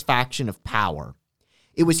satisfaction of power.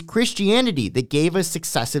 It was Christianity that gave us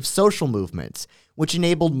successive social movements, which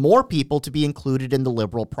enabled more people to be included in the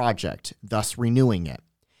liberal project, thus renewing it.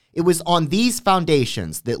 It was on these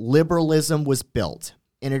foundations that liberalism was built,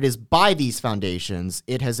 and it is by these foundations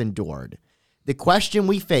it has endured. The question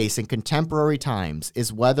we face in contemporary times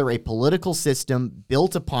is whether a political system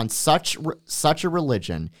built upon such a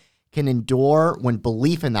religion can endure when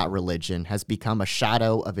belief in that religion has become a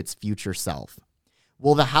shadow of its future self.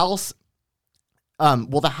 Will the house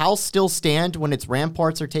still stand when its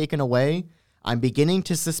ramparts are taken away? I'm beginning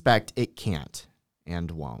to suspect it can't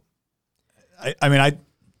and won't. I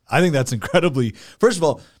think that's incredibly. First of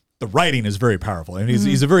all, the writing is very powerful, and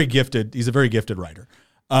he's a very gifted writer.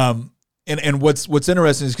 And what's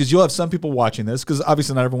interesting is because you'll have some people watching this, because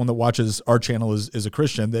obviously not everyone that watches our channel is a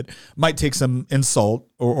Christian, that might take some insult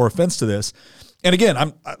or offense to this. And again,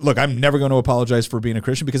 I'm never going to apologize for being a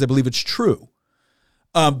Christian because I believe it's true.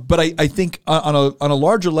 But I think on a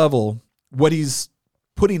larger level, what he's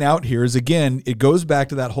putting out here is, again, it goes back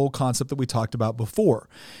to that whole concept that we talked about before.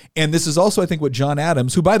 And this is also, I think, what John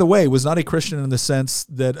Adams, who, by the way, was not a Christian in the sense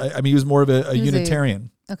that, he was more of a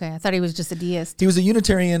Unitarian. Okay, I thought he was just a deist. He was a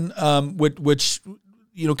Unitarian, which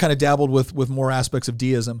kind of dabbled with more aspects of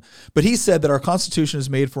deism. But he said that our Constitution is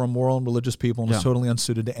made for a moral and religious people and is totally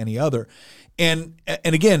unsuited to any other. And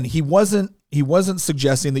again, he wasn't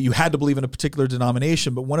suggesting that you had to believe in a particular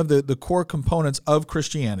denomination, but one of the core components of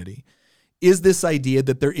Christianity is this idea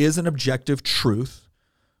that there is an objective truth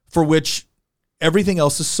for which everything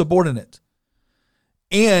else is subordinate.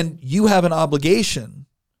 And you have an obligation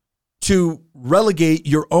to relegate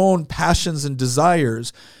your own passions and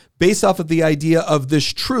desires based off of the idea of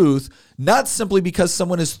this truth, not simply because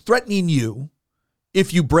someone is threatening you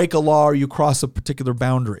if you break a law or you cross a particular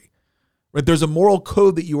boundary. Right? There's a moral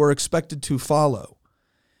code that you are expected to follow.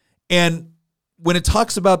 And when it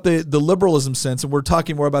talks about the liberalism sense, and we're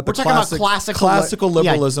talking more about classical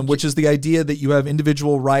liberalism, which is the idea that you have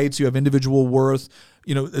individual rights, you have individual worth,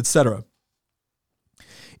 et cetera.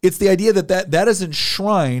 It's the idea that is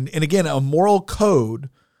enshrined in, again, a moral code,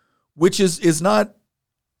 which is not,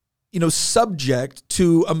 subject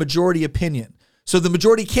to a majority opinion. So the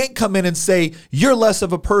majority can't come in and say, you're less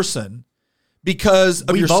of a person because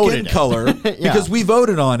of your skin color, because we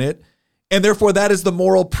voted on it. And therefore, that is the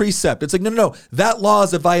moral precept. It's like, no. That law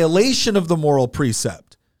is a violation of the moral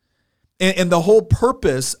precept. And the whole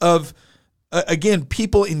purpose of, again,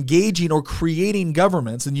 people engaging or creating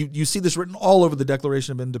governments, and you see this written all over the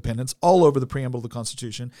Declaration of Independence, all over the preamble of the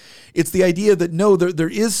Constitution, it's the idea that, no, there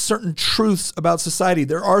is certain truths about society.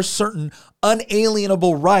 There are certain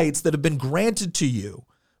unalienable rights that have been granted to you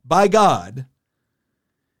by God.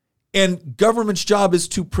 And government's job is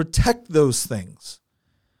to protect those things.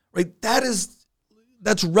 Right?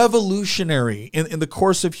 That's revolutionary in the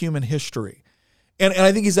course of human history. And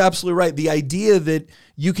I think he's absolutely right. The idea that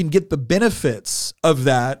you can get the benefits of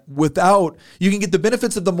that you can get the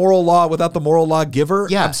benefits of the moral law without the moral law giver.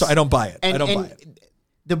 Yes. I'm sorry, I don't buy it. I don't buy it.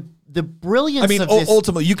 The brilliance of this,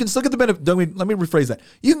 ultimately, you can still get the benefit. Let me rephrase that.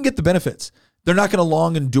 You can get the benefits. They're not going to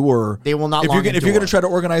long endure. They will not endure. If you're going to try to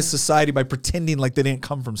organize society by pretending like they didn't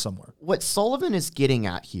come from somewhere. What Sullivan is getting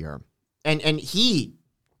at here, and he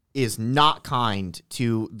is not kind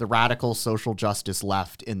to the radical social justice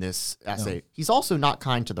left in this essay. No. He's also not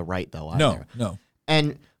kind to the right, though, either. No.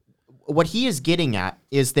 And what he is getting at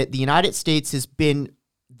is that the United States has been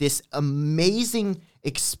this amazing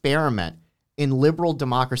experiment in liberal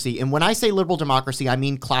democracy. And when I say liberal democracy, I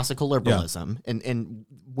mean classical liberalism. Yeah. And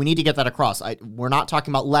we need to get that across. We're not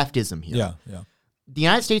talking about leftism here. Yeah. The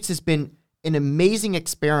United States has been an amazing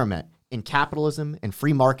experiment in capitalism and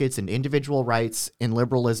free markets and individual rights and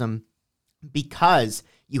liberalism, because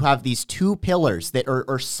you have these two pillars that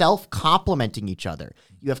are self-complementing each other.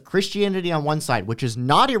 You have Christianity on one side, which is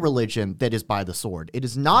not a religion that is by the sword. It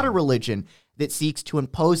is not a religion that seeks to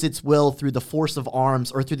impose its will through the force of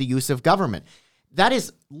arms or through the use of government. That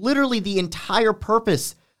is literally the entire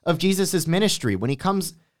purpose of Jesus' ministry. When he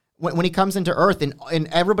comes into earth and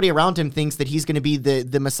everybody around him thinks that he's going to be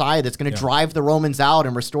the Messiah that's going to drive the Romans out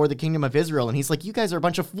and restore the kingdom of Israel. And he's like, you guys are a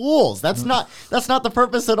bunch of fools. That's not the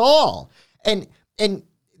purpose at all. And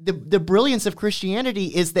the brilliance of Christianity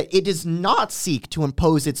is that it does not seek to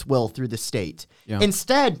impose its will through the state. Yeah.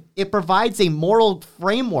 Instead, it provides a moral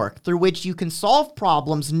framework through which you can solve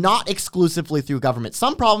problems not exclusively through government.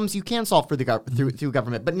 Some problems you can solve through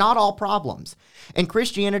government, but not all problems. And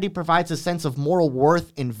Christianity provides a sense of moral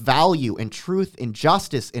worth and value and truth and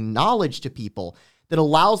justice and knowledge to people that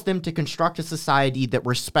allows them to construct a society that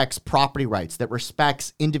respects property rights, that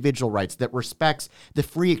respects individual rights, that respects the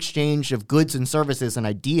free exchange of goods and services and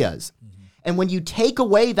ideas. Mm-hmm. And when you take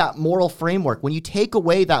away that moral framework, when you take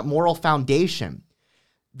away that moral foundation,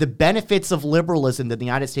 the benefits of liberalism that the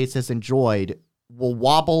United States has enjoyed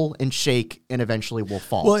wobble and shake and eventually will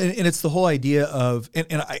fall. Well, and it's the whole idea of,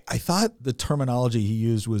 and I thought the terminology he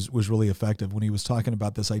used was really effective when he was talking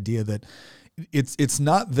about this idea that it's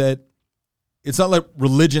not like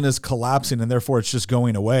religion is collapsing and therefore it's just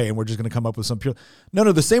going away and we're just going to come up with some pure.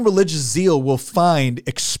 No, the same religious zeal will find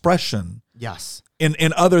expression. Yes.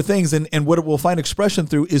 In other things. And what it will find expression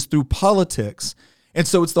through is through politics. And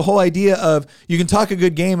so it's the whole idea of, you can talk a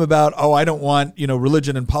good game about, I don't want,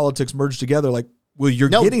 religion and politics merged together. Like, well, you're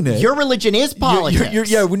getting it. Your religion is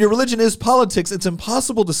politics. When your religion is politics, it's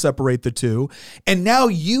impossible to separate the two. And now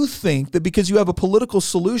you think that because you have a political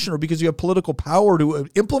solution or because you have political power to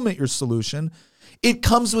implement your solution, it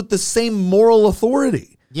comes with the same moral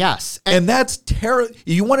authority. Yes. And that's terrible.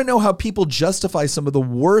 You want to know how people justify some of the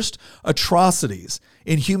worst atrocities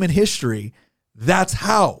in human history? That's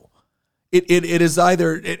how. It is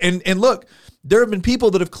either, and look, there have been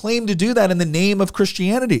people that have claimed to do that in the name of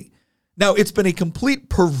Christianity. Now, it's been a complete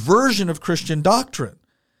perversion of Christian doctrine.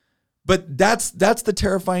 But that's the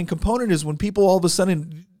terrifying component, is when people all of a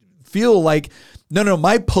sudden feel like, no,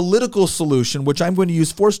 my political solution, which I'm going to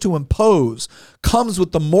use force to impose, comes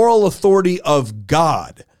with the moral authority of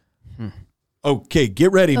God. Okay,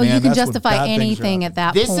 get ready, man. You can justify anything at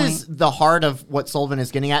that point. This is the heart of what Sullivan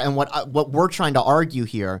is getting at and what we're trying to argue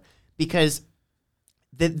here. Because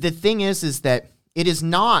the thing is that it is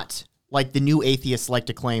not like the new atheists like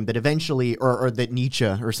to claim that eventually, or that Nietzsche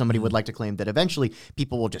or somebody would like to claim that eventually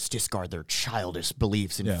people will just discard their childish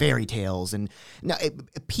beliefs and fairy tales. And no,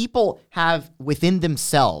 people have within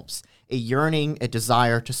themselves a yearning, a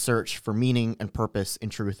desire to search for meaning and purpose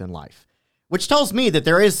and truth in life, which tells me that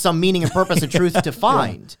there is some meaning and purpose and truth to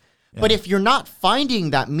find. Yeah. But if you're not finding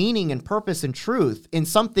that meaning and purpose and truth in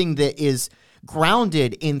something that is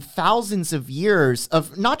grounded in thousands of years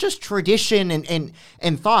of not just tradition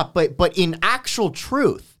and thought, but in actual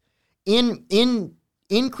truth, in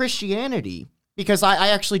Christianity, because I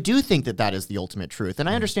actually do think that is the ultimate truth. And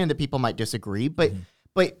I understand that people might disagree, but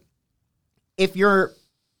if you're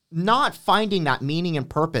not finding that meaning and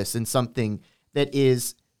purpose in something that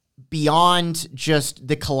is beyond just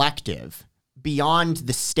the collective, beyond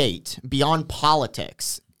the state, beyond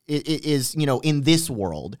politics, it is, in this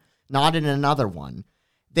world, not in another one,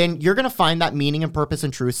 then you're going to find that meaning and purpose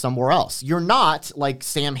and truth somewhere else. You're not, like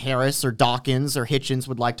Sam Harris or Dawkins or Hitchens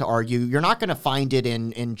would like to argue, you're not going to find it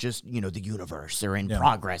in just, the universe or in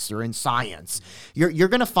progress or in science. You're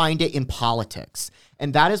going to find it in politics.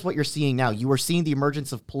 And that is what you're seeing now. You are seeing the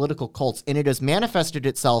emergence of political cults, and it has manifested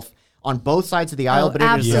itself on both sides of the aisle, but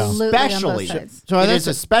it is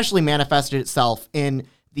especially manifested itself in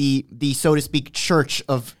the so to speak church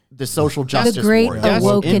of the social justice the great warrior.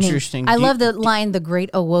 awakening. Interesting. I love the line, the great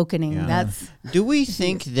awakening. Yeah. Do we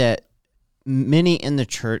think that many in the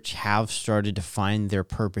church have started to find their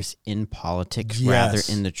purpose in politics rather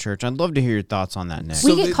in the church? I'd love to hear your thoughts on that, Nick.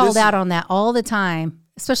 We get called out on that all the time,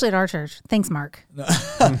 especially at our church. Thanks, Mark.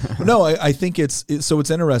 No, I think it's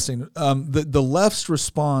interesting. The left's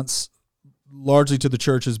response largely to the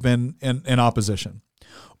church has been in opposition,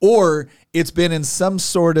 or it's been in some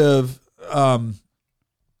sort of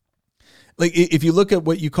like if you look at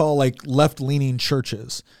what you call like left-leaning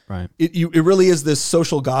churches, right? It really is this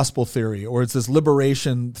social gospel theory, or it's this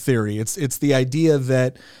liberation theory. It's the idea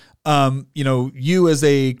that you as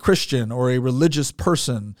a Christian or a religious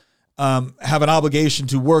person have an obligation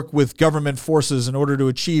to work with government forces in order to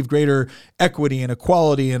achieve greater equity and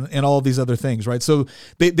equality and all of these other things, right? So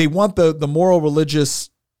they want the moral and religious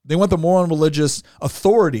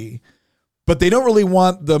authority, but they don't really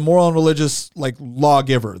want the moral and religious like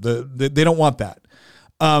lawgiver. They don't want that.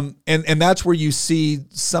 And that's where you see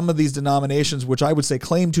some of these denominations, which I would say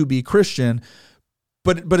claim to be Christian,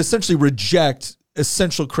 but essentially reject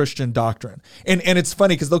essential Christian doctrine. And it's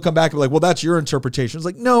funny because they'll come back and be like, well, that's your interpretation. It's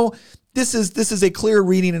like, no, this is a clear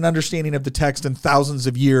reading and understanding of the text and thousands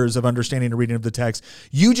of years of understanding and reading of the text.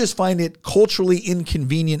 You just find it culturally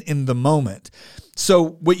inconvenient in the moment.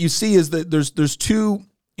 So what you see is that there's two,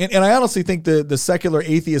 and I honestly think the secular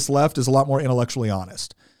atheist left is a lot more intellectually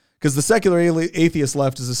honest, because the secular atheist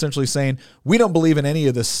left is essentially saying, we don't believe in any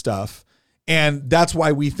of this stuff. And that's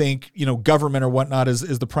why we think, government or whatnot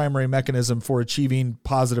is the primary mechanism for achieving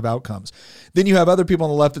positive outcomes. Then you have other people on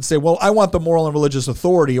the left that say, well, I want the moral and religious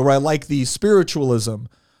authority, or I like the spiritualism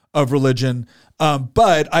of religion,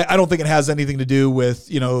 but I don't think it has anything to do with,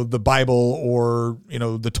 the Bible or,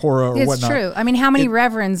 the Torah or whatnot. It's true. I mean, how many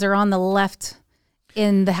reverends are on the left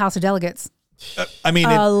in the House of Delegates?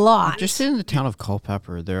 A lot. Just in the town of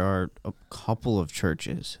Culpeper, there are a couple of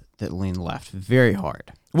churches that lean left very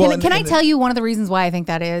hard. Can I tell you one of the reasons why I think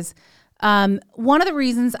that is? One of the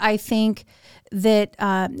reasons I think that,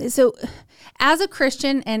 so as a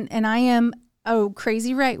Christian, and I am a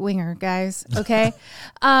crazy right winger, guys, okay?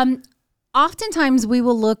 Oftentimes we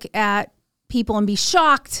will look at people and be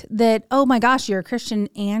shocked that, oh my gosh, you're a Christian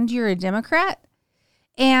and you're a Democrat.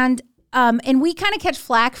 And we kind of catch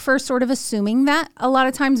flack for sort of assuming that. A lot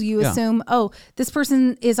of times you assume, oh, this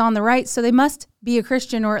person is on the right, so they must be a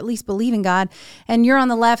Christian or at least believe in God, and you're on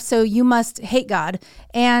the left, so you must hate God.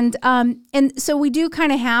 And so we do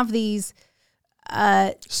kind of have these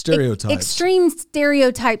stereotypes, extreme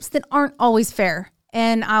stereotypes that aren't always fair.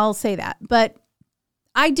 And I'll say that. But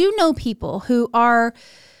I do know people who are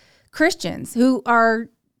Christians, who are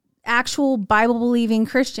actual Bible-believing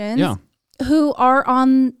Christians, who are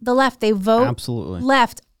on the left. They vote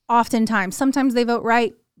left oftentimes. Sometimes they vote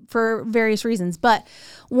right for various reasons. But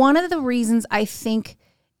one of the reasons I think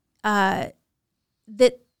that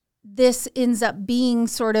this ends up being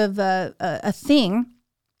sort of a thing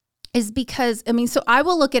is because, so I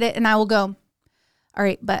will look at it and I will go, all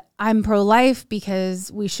right, but I'm pro-life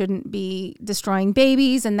because we shouldn't be destroying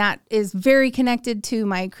babies. And that is very connected to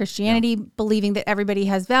my Christianity, believing that everybody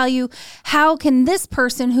has value. How can this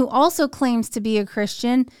person who also claims to be a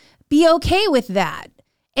Christian be okay with that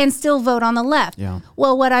and still vote on the left? Yeah.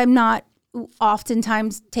 Well, what I'm not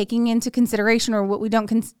oftentimes taking into consideration, or what we don't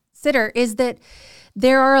consider, is that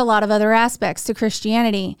there are a lot of other aspects to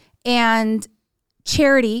Christianity, and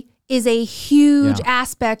charity is a huge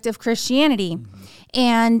aspect of Christianity.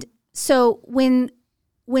 And so when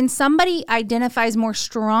somebody identifies more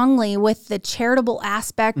strongly with the charitable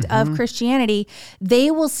aspect of Christianity, they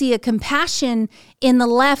will see a compassion in the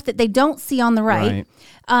left that they don't see on the right.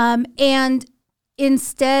 And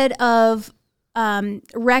instead of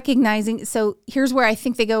recognizing, so here's where I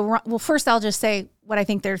think they go wrong. Well, first I'll just say what I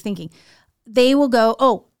think they're thinking. They will go,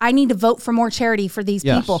 oh, I need to vote for more charity for these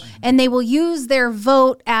people. And they will use their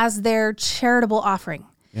vote as their charitable offering.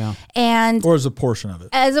 Yeah. Or as a portion of it.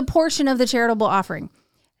 As a portion of the charitable offering.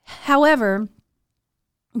 However,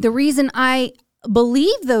 the reason I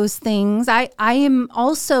believe those things, I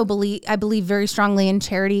believe very strongly in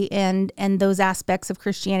charity and those aspects of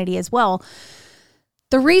Christianity as well.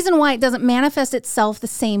 The reason why it doesn't manifest itself the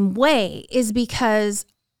same way is because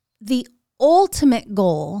the ultimate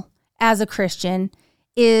goal as a Christian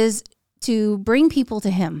is to bring people to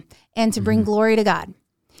Him and to bring glory to God.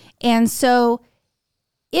 And so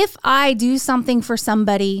if I do something for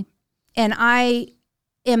somebody and I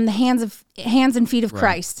am the hands and feet of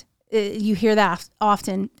Christ, you hear that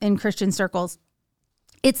often in Christian circles,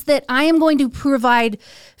 it's that I am going to provide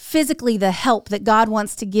physically the help that God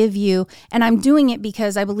wants to give you, and I'm doing it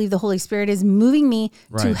because I believe the Holy Spirit is moving me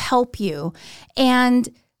to help you. And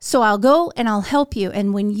so I'll go and I'll help you.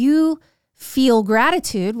 And when you feel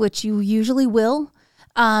gratitude, which you usually will,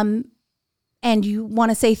 and you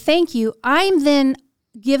want to say thank you, I'm then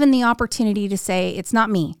given the opportunity to say, it's not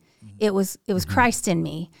me. It was Christ in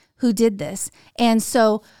me who did this. And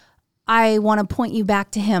so I want to point you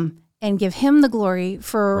back to Him and give Him the glory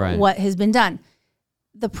for what has been done.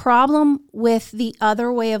 The problem with the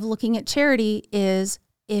other way of looking at charity is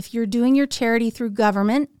if you're doing your charity through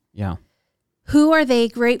government, who are they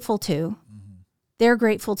grateful to? They're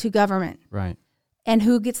grateful to government. Right. And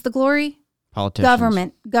who gets the glory?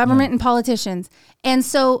 Politicians. Government and politicians. And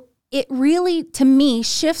so it really, to me,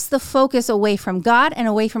 shifts the focus away from God and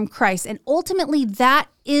away from Christ. And ultimately, that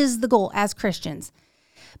is the goal as Christians.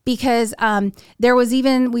 Because there was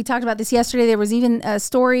even, we talked about this yesterday, there was even a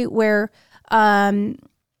story where,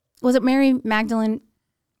 was it Mary Magdalene?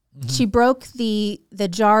 She broke the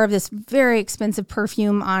jar of this very expensive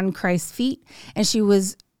perfume on Christ's feet, and she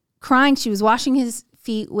was crying. She was washing His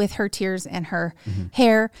feet with her tears and her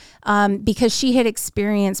hair because she had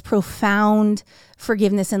experienced profound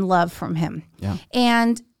forgiveness and love from Him. Yeah.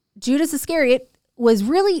 And Judas Iscariot was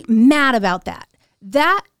really mad about that.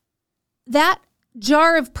 That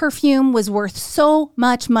jar of perfume was worth so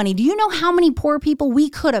much money. Do you know how many poor people we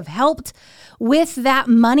could have helped with that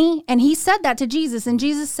money? And he said that to Jesus, and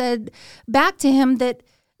Jesus said back to him that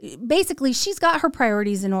basically she's got her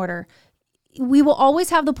priorities in order. We will always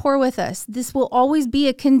have the poor with us. This will always be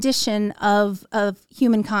a condition of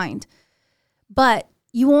humankind. But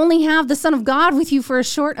you only have the Son of God with you for a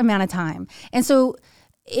short amount of time. And so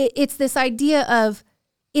it's this idea of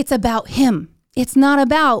it's about Him. It's not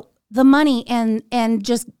about the money and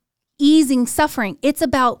just easing suffering. It's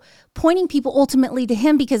about pointing people ultimately to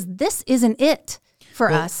Him, because this isn't it for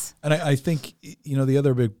us. And I think, the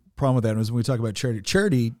other big problem with that is when we talk about charity.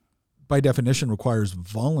 Charity, by definition, requires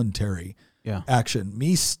voluntary action.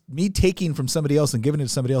 Me taking from somebody else and giving it to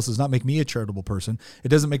somebody else does not make me a charitable person. It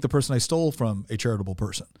doesn't make the person I stole from a charitable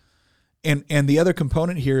person. And the other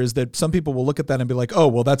component here is that some people will look at that and be like, oh,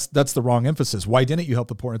 well, that's the wrong emphasis. Why didn't you help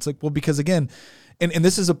the poor? And it's like, well, because again, and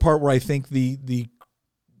this is a part where I think the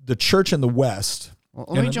church in the West. Well,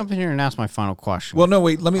 let me jump in here and ask my final question. Well, no,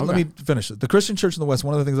 wait, let me finish it. The Christian church in the West,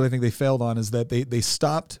 one of the things that I think they failed on is that they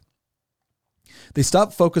stopped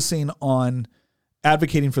focusing on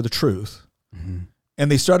advocating for the truth. Mm-hmm.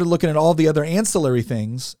 And they started looking at all the other ancillary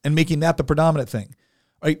things and making that the predominant thing.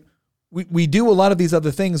 Right? We do a lot of these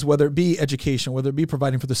other things, whether it be education, whether it be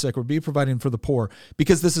providing for the sick, or be providing for the poor,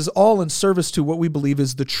 because this is all in service to what we believe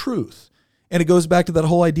is the truth. And it goes back to that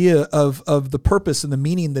whole idea of the purpose and the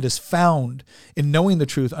meaning that is found in knowing the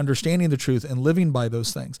truth, understanding the truth, and living by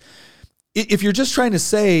those things. If you're just trying to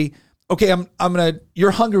say, okay,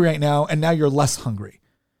 you're hungry right now, and now you're less hungry,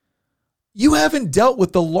 you haven't dealt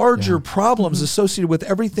with the larger problems associated with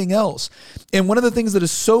everything else. And one of the things that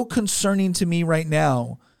is so concerning to me right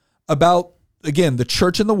now about, again, the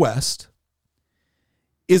church in the West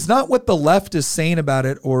is not what the left is saying about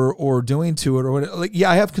it or doing to it, or what, like, yeah,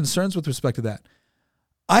 I have concerns with respect to that.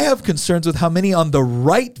 I have concerns with how many on the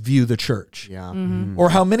right view the church, or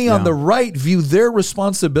how many on the right view their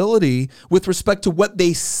responsibility with respect to what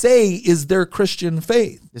they say is their Christian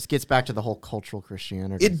faith. This gets back to the whole cultural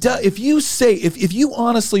Christianity. It does. If you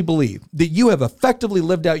honestly believe that you have effectively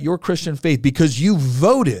lived out your Christian faith because you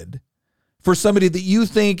voted for somebody that you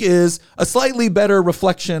think is a slightly better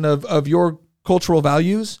reflection of your cultural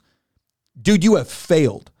values, dude, you have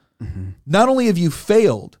failed. Mm-hmm. Not only have you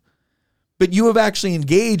failed, but you have actually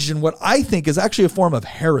engaged in what I think is actually a form of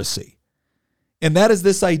heresy. And that is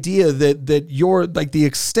this idea that your, like, the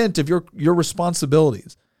extent of your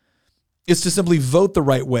responsibilities is to simply vote the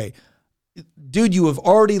right way. Dude, you have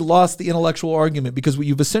already lost the intellectual argument, because what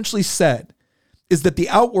you've essentially said is that the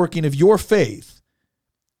outworking of your faith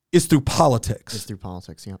is through politics. It's through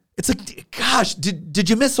politics, yeah. It's like, gosh, did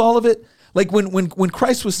you miss all of it? Like when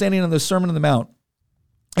Christ was standing on the Sermon on the Mount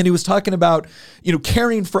and he was talking about,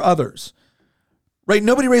 caring for others, right?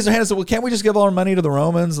 Nobody raised their hand and said, well, can't we just give all our money to the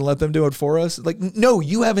Romans and let them do it for us? Like, no,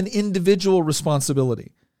 you have an individual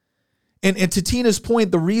responsibility. And to Tina's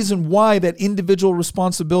point, the reason why that individual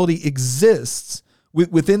responsibility exists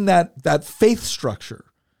within that faith structure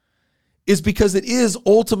is because it is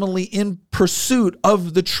ultimately in pursuit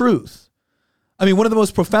of the truth. I mean, one of the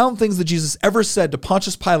most profound things that Jesus ever said to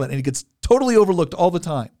Pontius Pilate, and it gets totally overlooked all the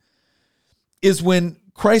time, is when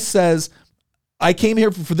Christ says, I came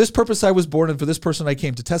here for this purpose I was born, and for this person I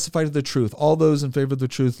came, to testify to the truth. All those in favor of the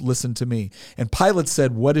truth, listen to me. And Pilate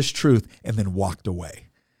said, what is truth? And then walked away.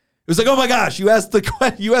 It was like, oh my gosh, you asked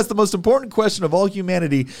the most important question of all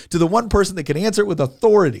humanity to the one person that can answer it with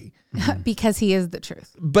authority. Because he is the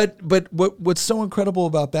truth. But what's so incredible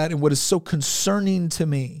about that, and what is so concerning to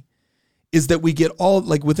me, is that we get all,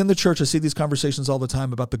 like, within the church, I see these conversations all the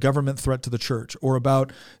time about the government threat to the church, or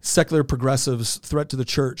about secular progressives' threat to the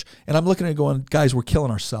church. And I'm looking at it going, guys, we're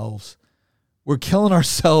killing ourselves. We're killing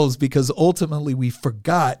ourselves because ultimately we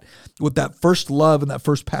forgot what that first love and that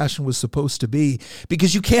first passion was supposed to be,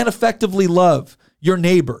 because you can't effectively love your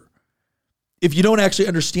neighbor if you don't actually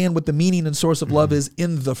understand what the meaning and source of love is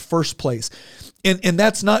in the first place. And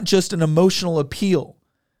that's not just an emotional appeal.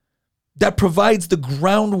 That provides the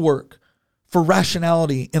groundwork for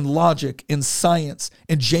rationality and logic and science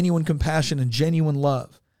and genuine compassion and genuine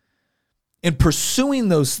love. And pursuing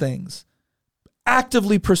those things,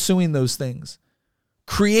 actively pursuing those things,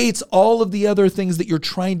 creates all of the other things that you're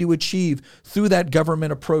trying to achieve through that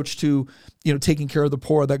government approach to, taking care of the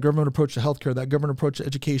poor, that government approach to healthcare, that government approach to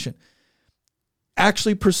education.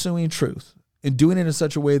 Actually pursuing truth and doing it in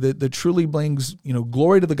such a way that truly brings,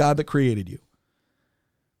 glory to the God that created you.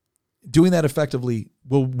 Doing that effectively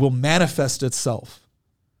will manifest itself,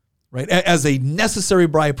 right? As a necessary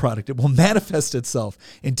byproduct, it will manifest itself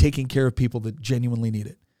in taking care of people that genuinely need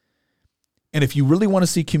it. And if you really want to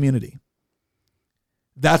see community,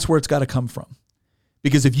 that's where it's got to come from.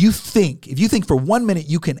 Because if you think for 1 minute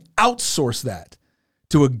you can outsource that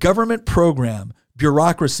to a government program,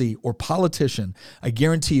 bureaucracy, or politician, I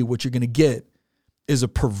guarantee you what you're going to get is a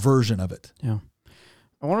perversion of it. Yeah.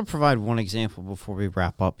 I want to provide one example before we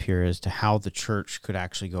wrap up here as to how the church could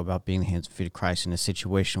actually go about being the hands and feet of Christ in a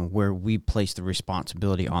situation where we place the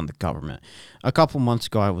responsibility on the government. A couple months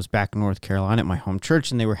ago, I was back in North Carolina at my home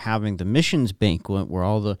church, and they were having the missions banquet where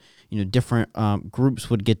all the different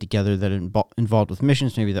groups would get together that involved with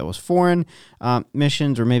missions. Maybe that was foreign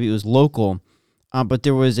missions, or maybe it was local. But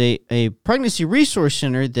there was a pregnancy resource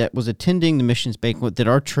center that was attending the missions banquet that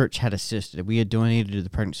our church had assisted. We had donated to the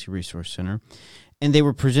pregnancy resource center. And they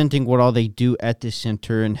were presenting what all they do at this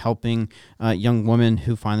center and helping young women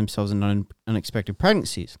who find themselves in unexpected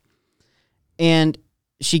pregnancies. And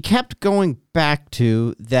she kept going back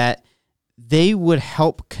to that they would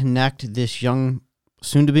help connect this young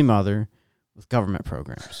soon-to-be mother with government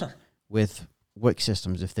programs, with WIC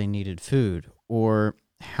systems if they needed food, or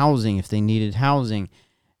housing if they needed housing.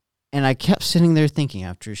 And I kept sitting there thinking,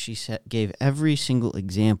 after she gave every single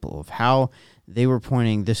example of how they were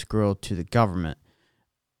pointing this girl to the government,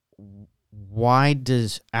 why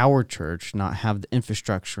does our church not have the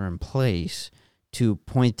infrastructure in place to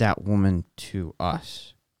point that woman to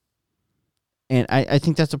us? And I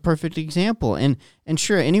think that's a perfect example. And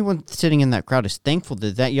sure, anyone sitting in that crowd is thankful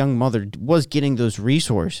that that young mother was getting those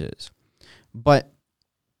resources. But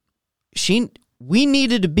we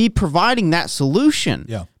needed to be providing that solution.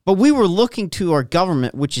 Yeah. But we were looking to our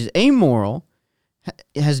government, which is amoral,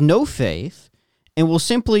 has no faith, and will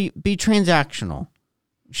simply be transactional.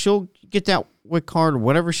 She'll get that WIC card or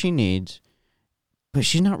whatever she needs, but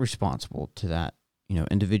she's not responsible to that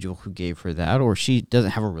individual who gave her that, or she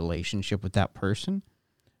doesn't have a relationship with that person.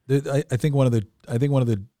 I think one of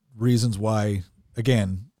the reasons why,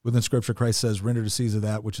 again, within Scripture, Christ says, "Render to Caesar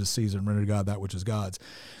that which is Caesar, and render to God that which is God's."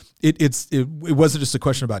 It wasn't just a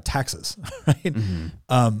question about taxes, right?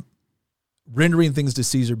 Mm-hmm. Rendering things to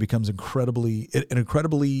Caesar becomes an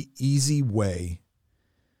incredibly easy way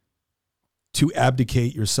to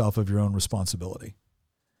abdicate yourself of your own responsibility.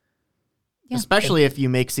 Yeah. Especially if you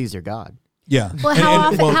make Caesar God. Yeah. Well,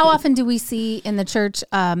 how often do we see in the church,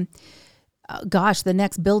 the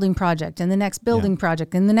next building project and the next building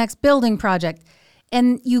project and the next building project,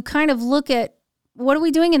 and you kind of look at, what are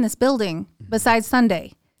we doing in this building besides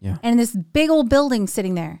Sunday? Yeah. And this big old building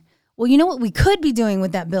sitting there. Well, you know what we could be doing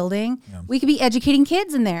with that building? Yeah. We could be educating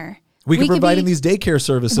kids in there. We could be providing these daycare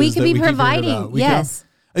services. We could be providing, yes.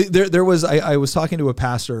 There was, I was talking to a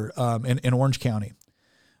pastor in Orange County,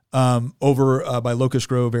 over by Locust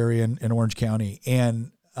Grove area in Orange County.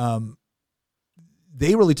 And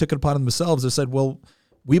they really took it upon themselves. They said, well,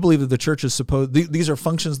 we believe that the church is these are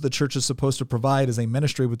functions the church is supposed to provide as a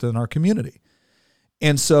ministry within our community.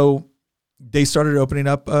 And so they started opening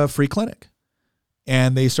up a free clinic,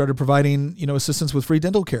 and they started providing, assistance with free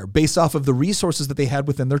dental care based off of the resources that they had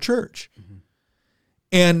within their church. Mm-hmm.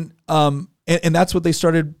 And that's what they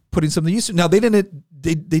started putting something use to. Now they didn't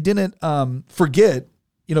forget,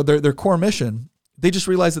 their core mission. They just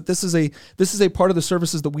realized that this is a part of the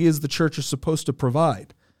services that we as the church are supposed to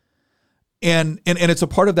provide. And it's a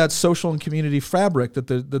part of that social and community fabric that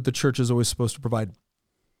the church is always supposed to provide.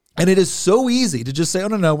 And it is so easy to just say, oh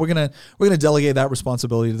no, we're gonna delegate that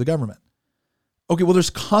responsibility to the government. Okay, well, there's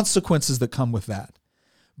consequences that come with that.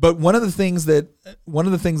 But one of the things that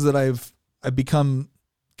I've become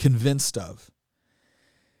convinced of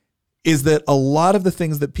is that a lot of the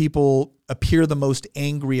things that people appear the most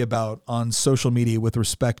angry about on social media with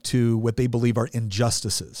respect to what they believe are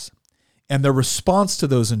injustices and their response to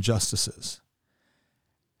those injustices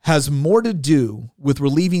has more to do with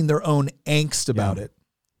relieving their own angst about it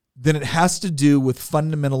than it has to do with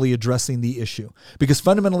fundamentally addressing the issue. Because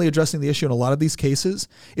fundamentally addressing the issue in a lot of these cases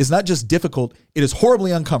is not just difficult, it is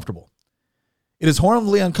horribly uncomfortable. It is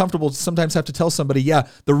horribly uncomfortable to sometimes have to tell somebody,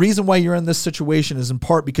 the reason why you're in this situation is in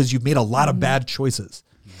part because you've made a lot of bad choices.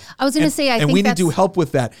 I was going to say, I think and we need to help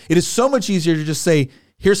with that. It is so much easier to just say,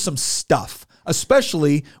 here's some stuff,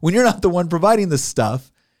 especially when you're not the one providing the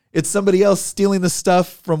stuff. It's somebody else stealing the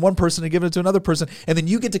stuff from one person and giving it to another person. And then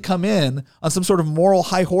you get to come in on some sort of moral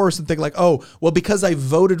high horse and think like, oh, well, because I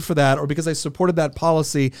voted for that or because I supported that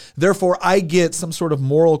policy, therefore I get some sort of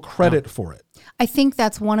moral credit for it. I think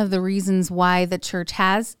that's one of the reasons why the church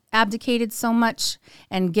has abdicated so much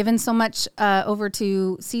and given so much over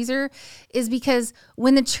to Caesar, is because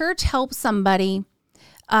when the church helps somebody,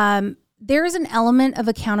 there is an element of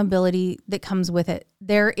accountability that comes with it.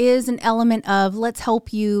 There is an element of, let's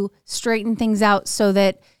help you straighten things out so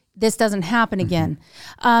that this doesn't happen again.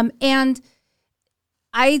 And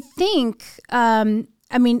I think, a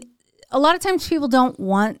lot of times people don't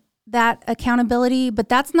want that accountability, but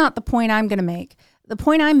that's not the point I'm going to make. The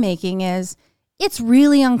point I'm making is it's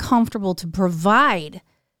really uncomfortable to provide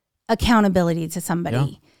accountability to somebody.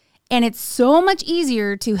 Yeah. And it's so much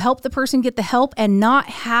easier to help the person get the help and not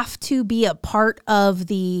have to be a part of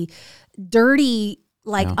the dirty,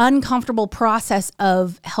 uncomfortable process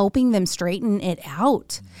of helping them straighten it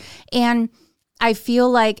out. And I feel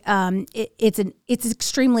like it's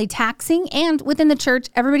extremely taxing. And within the church,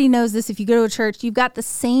 everybody knows this. If you go to a church, you've got the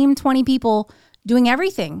same 20 people doing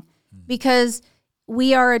everything because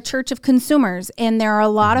we are a church of consumers. And there are a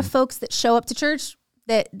lot of folks that show up to church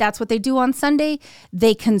that's what they do on Sunday.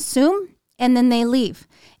 They consume and then they leave.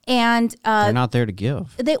 And they're not there to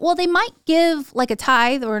give. They might give like a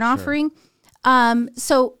tithe or an offering.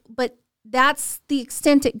 But that's the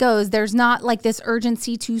extent it goes. There's not like this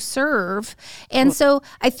urgency to serve. And so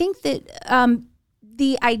I think that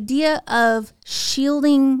the idea of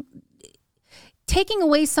shielding, taking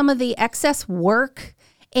away some of the excess work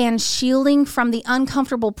and shielding from the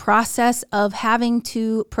uncomfortable process of having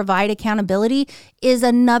to provide accountability is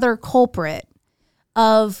another culprit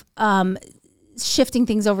of shifting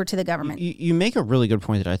things over to the government. You make a really good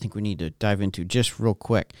point that I think we need to dive into just real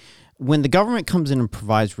quick. When the government comes in and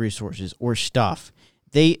provides resources or stuff,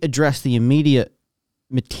 they address the immediate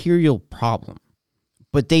material problem,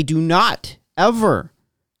 but they do not ever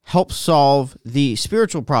help solve the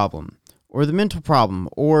spiritual problem or the mental problem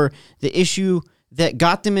or the issue that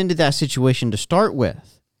got them into that situation to start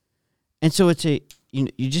with. And so it's you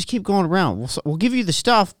just keep going around. We'll give you the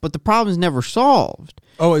stuff, but the problem is never solved.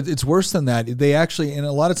 Oh, it's worse than that. They actually, and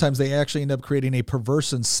a lot of times they actually end up creating a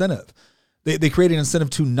perverse incentive. They create an incentive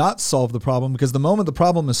to not solve the problem, because the moment the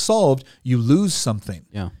problem is solved, you lose something.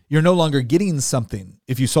 Yeah. You're no longer getting something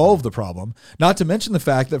if you solve the problem. Not to mention the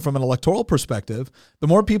fact that from an electoral perspective, the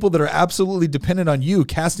more people that are absolutely dependent on you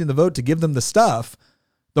casting the vote to give them the stuff,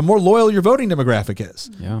 the more loyal your voting demographic is.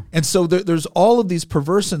 Yeah. And so there's all of these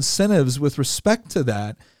perverse incentives with respect to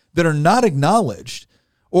that are not acknowledged,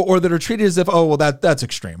 or that are treated as if, oh, well, that's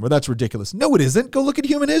extreme or that's ridiculous. No, it isn't. Go look at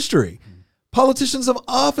human history. Politicians have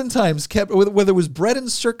oftentimes kept, whether it was bred in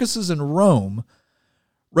circuses in Rome,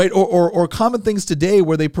 right, or common things today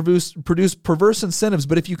where they produce perverse incentives.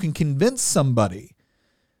 But if you can convince somebody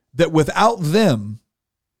that without them,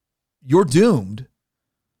 you're doomed,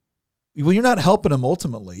 well, you're not helping them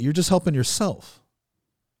ultimately. You're just helping yourself.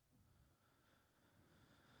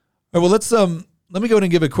 All right, well, let me go ahead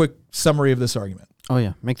and give a quick summary of this argument. Oh,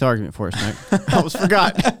 yeah. Make the argument for us, Mike. I almost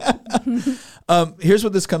forgot. Here's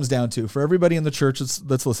what this comes down to for everybody in the church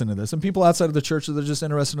that's listening to this, and people outside of the church that are just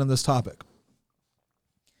interested in this topic.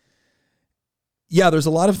 Yeah, there's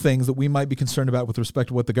a lot of things that we might be concerned about with respect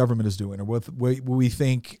to what the government is doing, or what we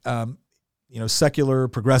think secular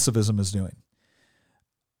progressivism is doing.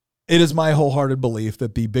 It is my wholehearted belief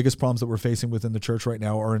that the biggest problems that we're facing within the church right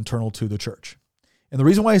now are internal to the church. And the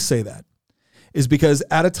reason why I say that is because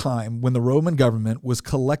at a time when the Roman government was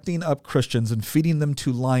collecting up Christians and feeding them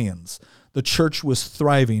to lions, the church was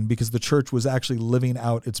thriving because the church was actually living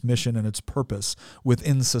out its mission and its purpose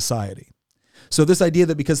within society. So this idea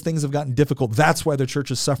that because things have gotten difficult, that's why the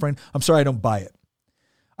church is suffering, I'm sorry, I don't buy it.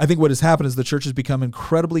 I think what has happened is the church has become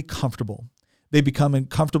incredibly comfortable. They become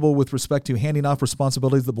comfortable with respect to handing off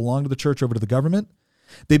responsibilities that belong to the church over to the government.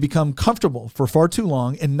 They become comfortable for far too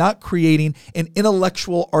long in not creating an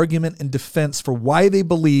intellectual argument and defense for why they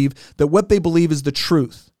believe that what they believe is the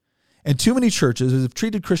truth. And too many churches have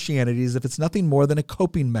treated Christianity as if it's nothing more than a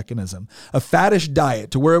coping mechanism, a faddish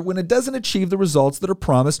diet, to where when it doesn't achieve the results that are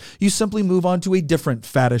promised, you simply move on to a different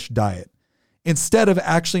faddish diet, instead of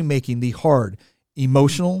actually making the hard,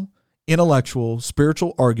 emotional, intellectual,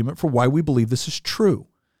 spiritual argument for why we believe this is true.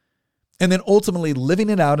 And then ultimately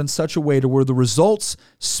living it out in such a way to where the results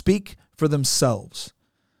speak for themselves.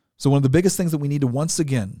 So one of the biggest things that we need to once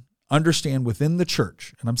again understand within the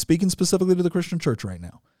church, and I'm speaking specifically to the Christian church right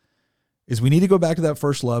now, is we need to go back to that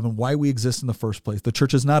first love and why we exist in the first place. The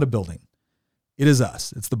church is not a building. It is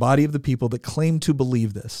us. It's the body of the people that claim to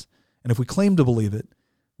believe this. And if we claim to believe it,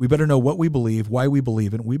 we better know what we believe, why we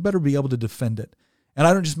believe it, and we better be able to defend it. And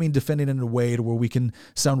I don't just mean defending it in a way to where we can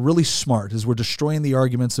sound really smart as we're destroying the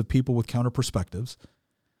arguments of people with counter perspectives.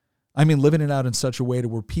 I mean living it out in such a way to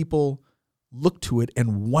where people look to it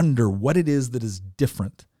and wonder what it is that is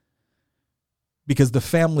different. Because the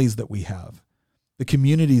families that we have, the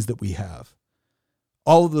communities that we have,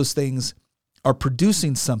 all of those things are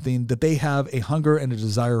producing something that they have a hunger and a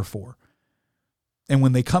desire for. And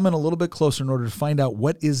when they come in a little bit closer in order to find out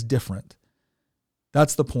what is different,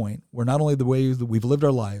 that's the point where not only the ways that we've lived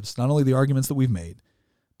our lives, not only the arguments that we've made,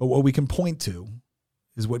 but what we can point to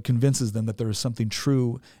is what convinces them that there is something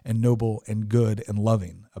true and noble and good and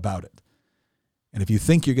loving about it. And if you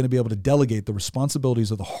think you're going to be able to delegate the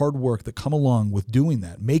responsibilities of the hard work that come along with doing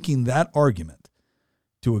that, making that argument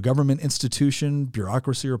to a government institution,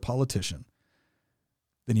 bureaucracy, or politician,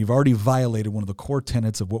 then you've already violated one of the core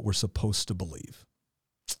tenets of what we're supposed to believe.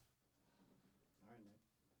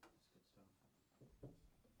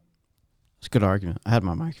 It's a good argument. I had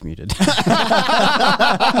my mic muted.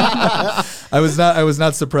 I was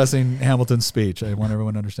not suppressing Hamilton's speech. I want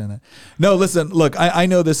everyone to understand that. No, listen, look, I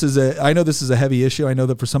know this is a heavy issue. I know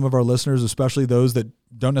that for some of our listeners, especially those that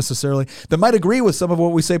that might agree with some of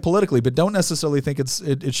what we say politically, but don't necessarily think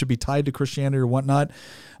it should be tied to Christianity or whatnot.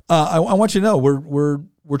 I want you to know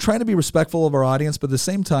we're trying to be respectful of our audience, but at the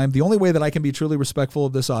same time, the only way that I can be truly respectful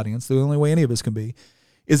of this audience, the only way any of us can be,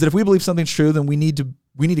 is that if we believe something's true, then we need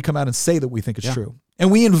to come out and say that we think it's true. And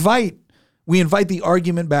we invite the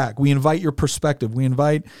argument back. We invite your perspective. We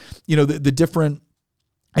invite, the different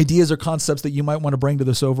ideas or concepts that you might want to bring to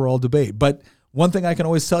this overall debate. But one thing I can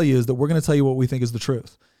always tell you is that we're going to tell you what we think is the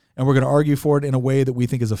truth. And we're going to argue for it in a way that we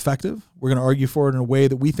think is effective. We're going to argue for it in a way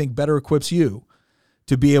that we think better equips you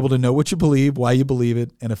to be able to know what you believe, why you believe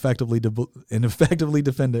it, and effectively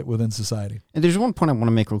defend it within society. And there's one point I want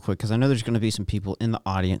to make real quick, because I know there's going to be some people in the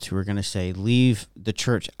audience who are going to say, leave the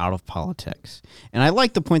church out of politics. And I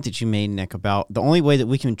like the point that you made, Nick, about the only way that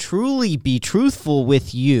we can truly be truthful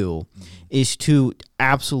with you is to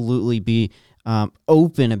absolutely be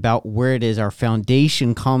open about where it is our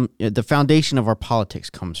foundation the foundation of our politics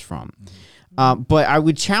comes from. But I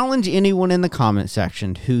would challenge anyone in the comment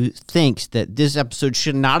section who thinks that this episode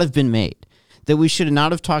should not have been made, that we should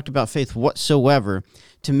not have talked about faith whatsoever,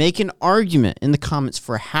 to make an argument in the comments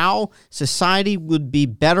for how society would be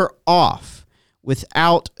better off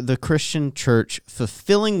without the Christian church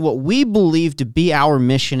fulfilling what we believe to be our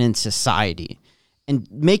mission in society, and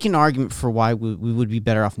make an argument for why we would be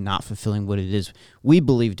better off not fulfilling what it is we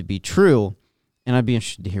believe to be true. And I'd be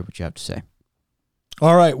interested to hear what you have to say.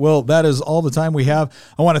 All right. Well, that is all the time we have.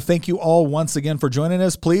 I want to thank you all once again for joining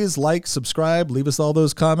us. Please like, subscribe, leave us all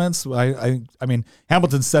those comments. I mean,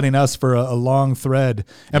 Hamilton's setting us for a long thread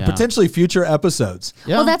and potentially future episodes.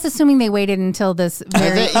 Yeah. Well, that's assuming they waited until this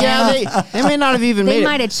very they may not have even made it. They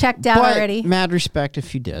might have checked out already. Mad respect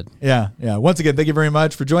if you did. Yeah. Once again, thank you very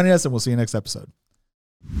much for joining us, and we'll see you next episode.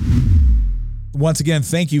 Once again,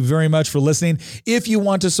 thank you very much for listening. If you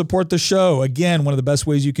want to support the show, again, one of the best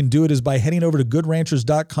ways you can do it is by heading over to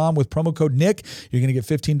goodranchers.com with promo code Nick. You're going to get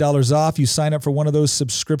 $15 off. You sign up for one of those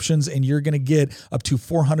subscriptions, and you're going to get up to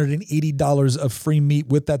 $480 of free meat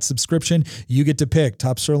with that subscription. You get to pick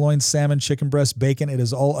top sirloin, salmon, chicken breast, bacon. It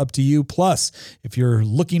is all up to you. Plus, if you're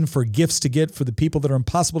looking for gifts to get for the people that are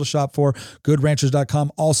impossible to shop for,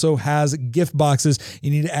 goodranchers.com also has gift boxes. You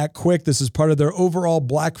need to act quick. This is part of their overall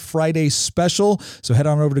Black Friday special. So head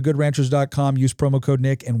on over to goodranchers.com, use promo code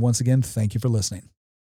Nick, and once again, thank you for listening.